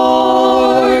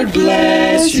Lord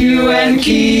bless you and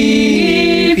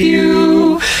keep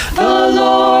you. The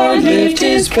Lord lift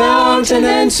his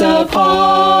countenance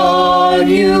upon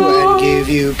you And give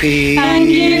you peace. and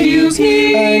give you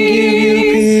peace, And give you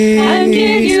peace. and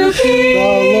give you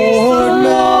peace. The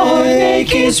Lord make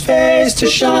his face to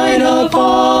shine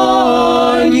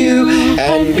upon you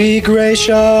and be gracious.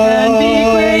 And be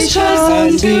gracious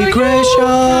And unto be you, gracious.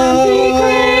 and be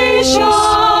gracious.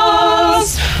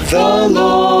 The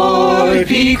Lord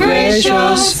be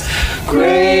gracious,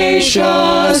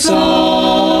 gracious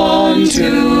unto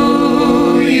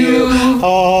you.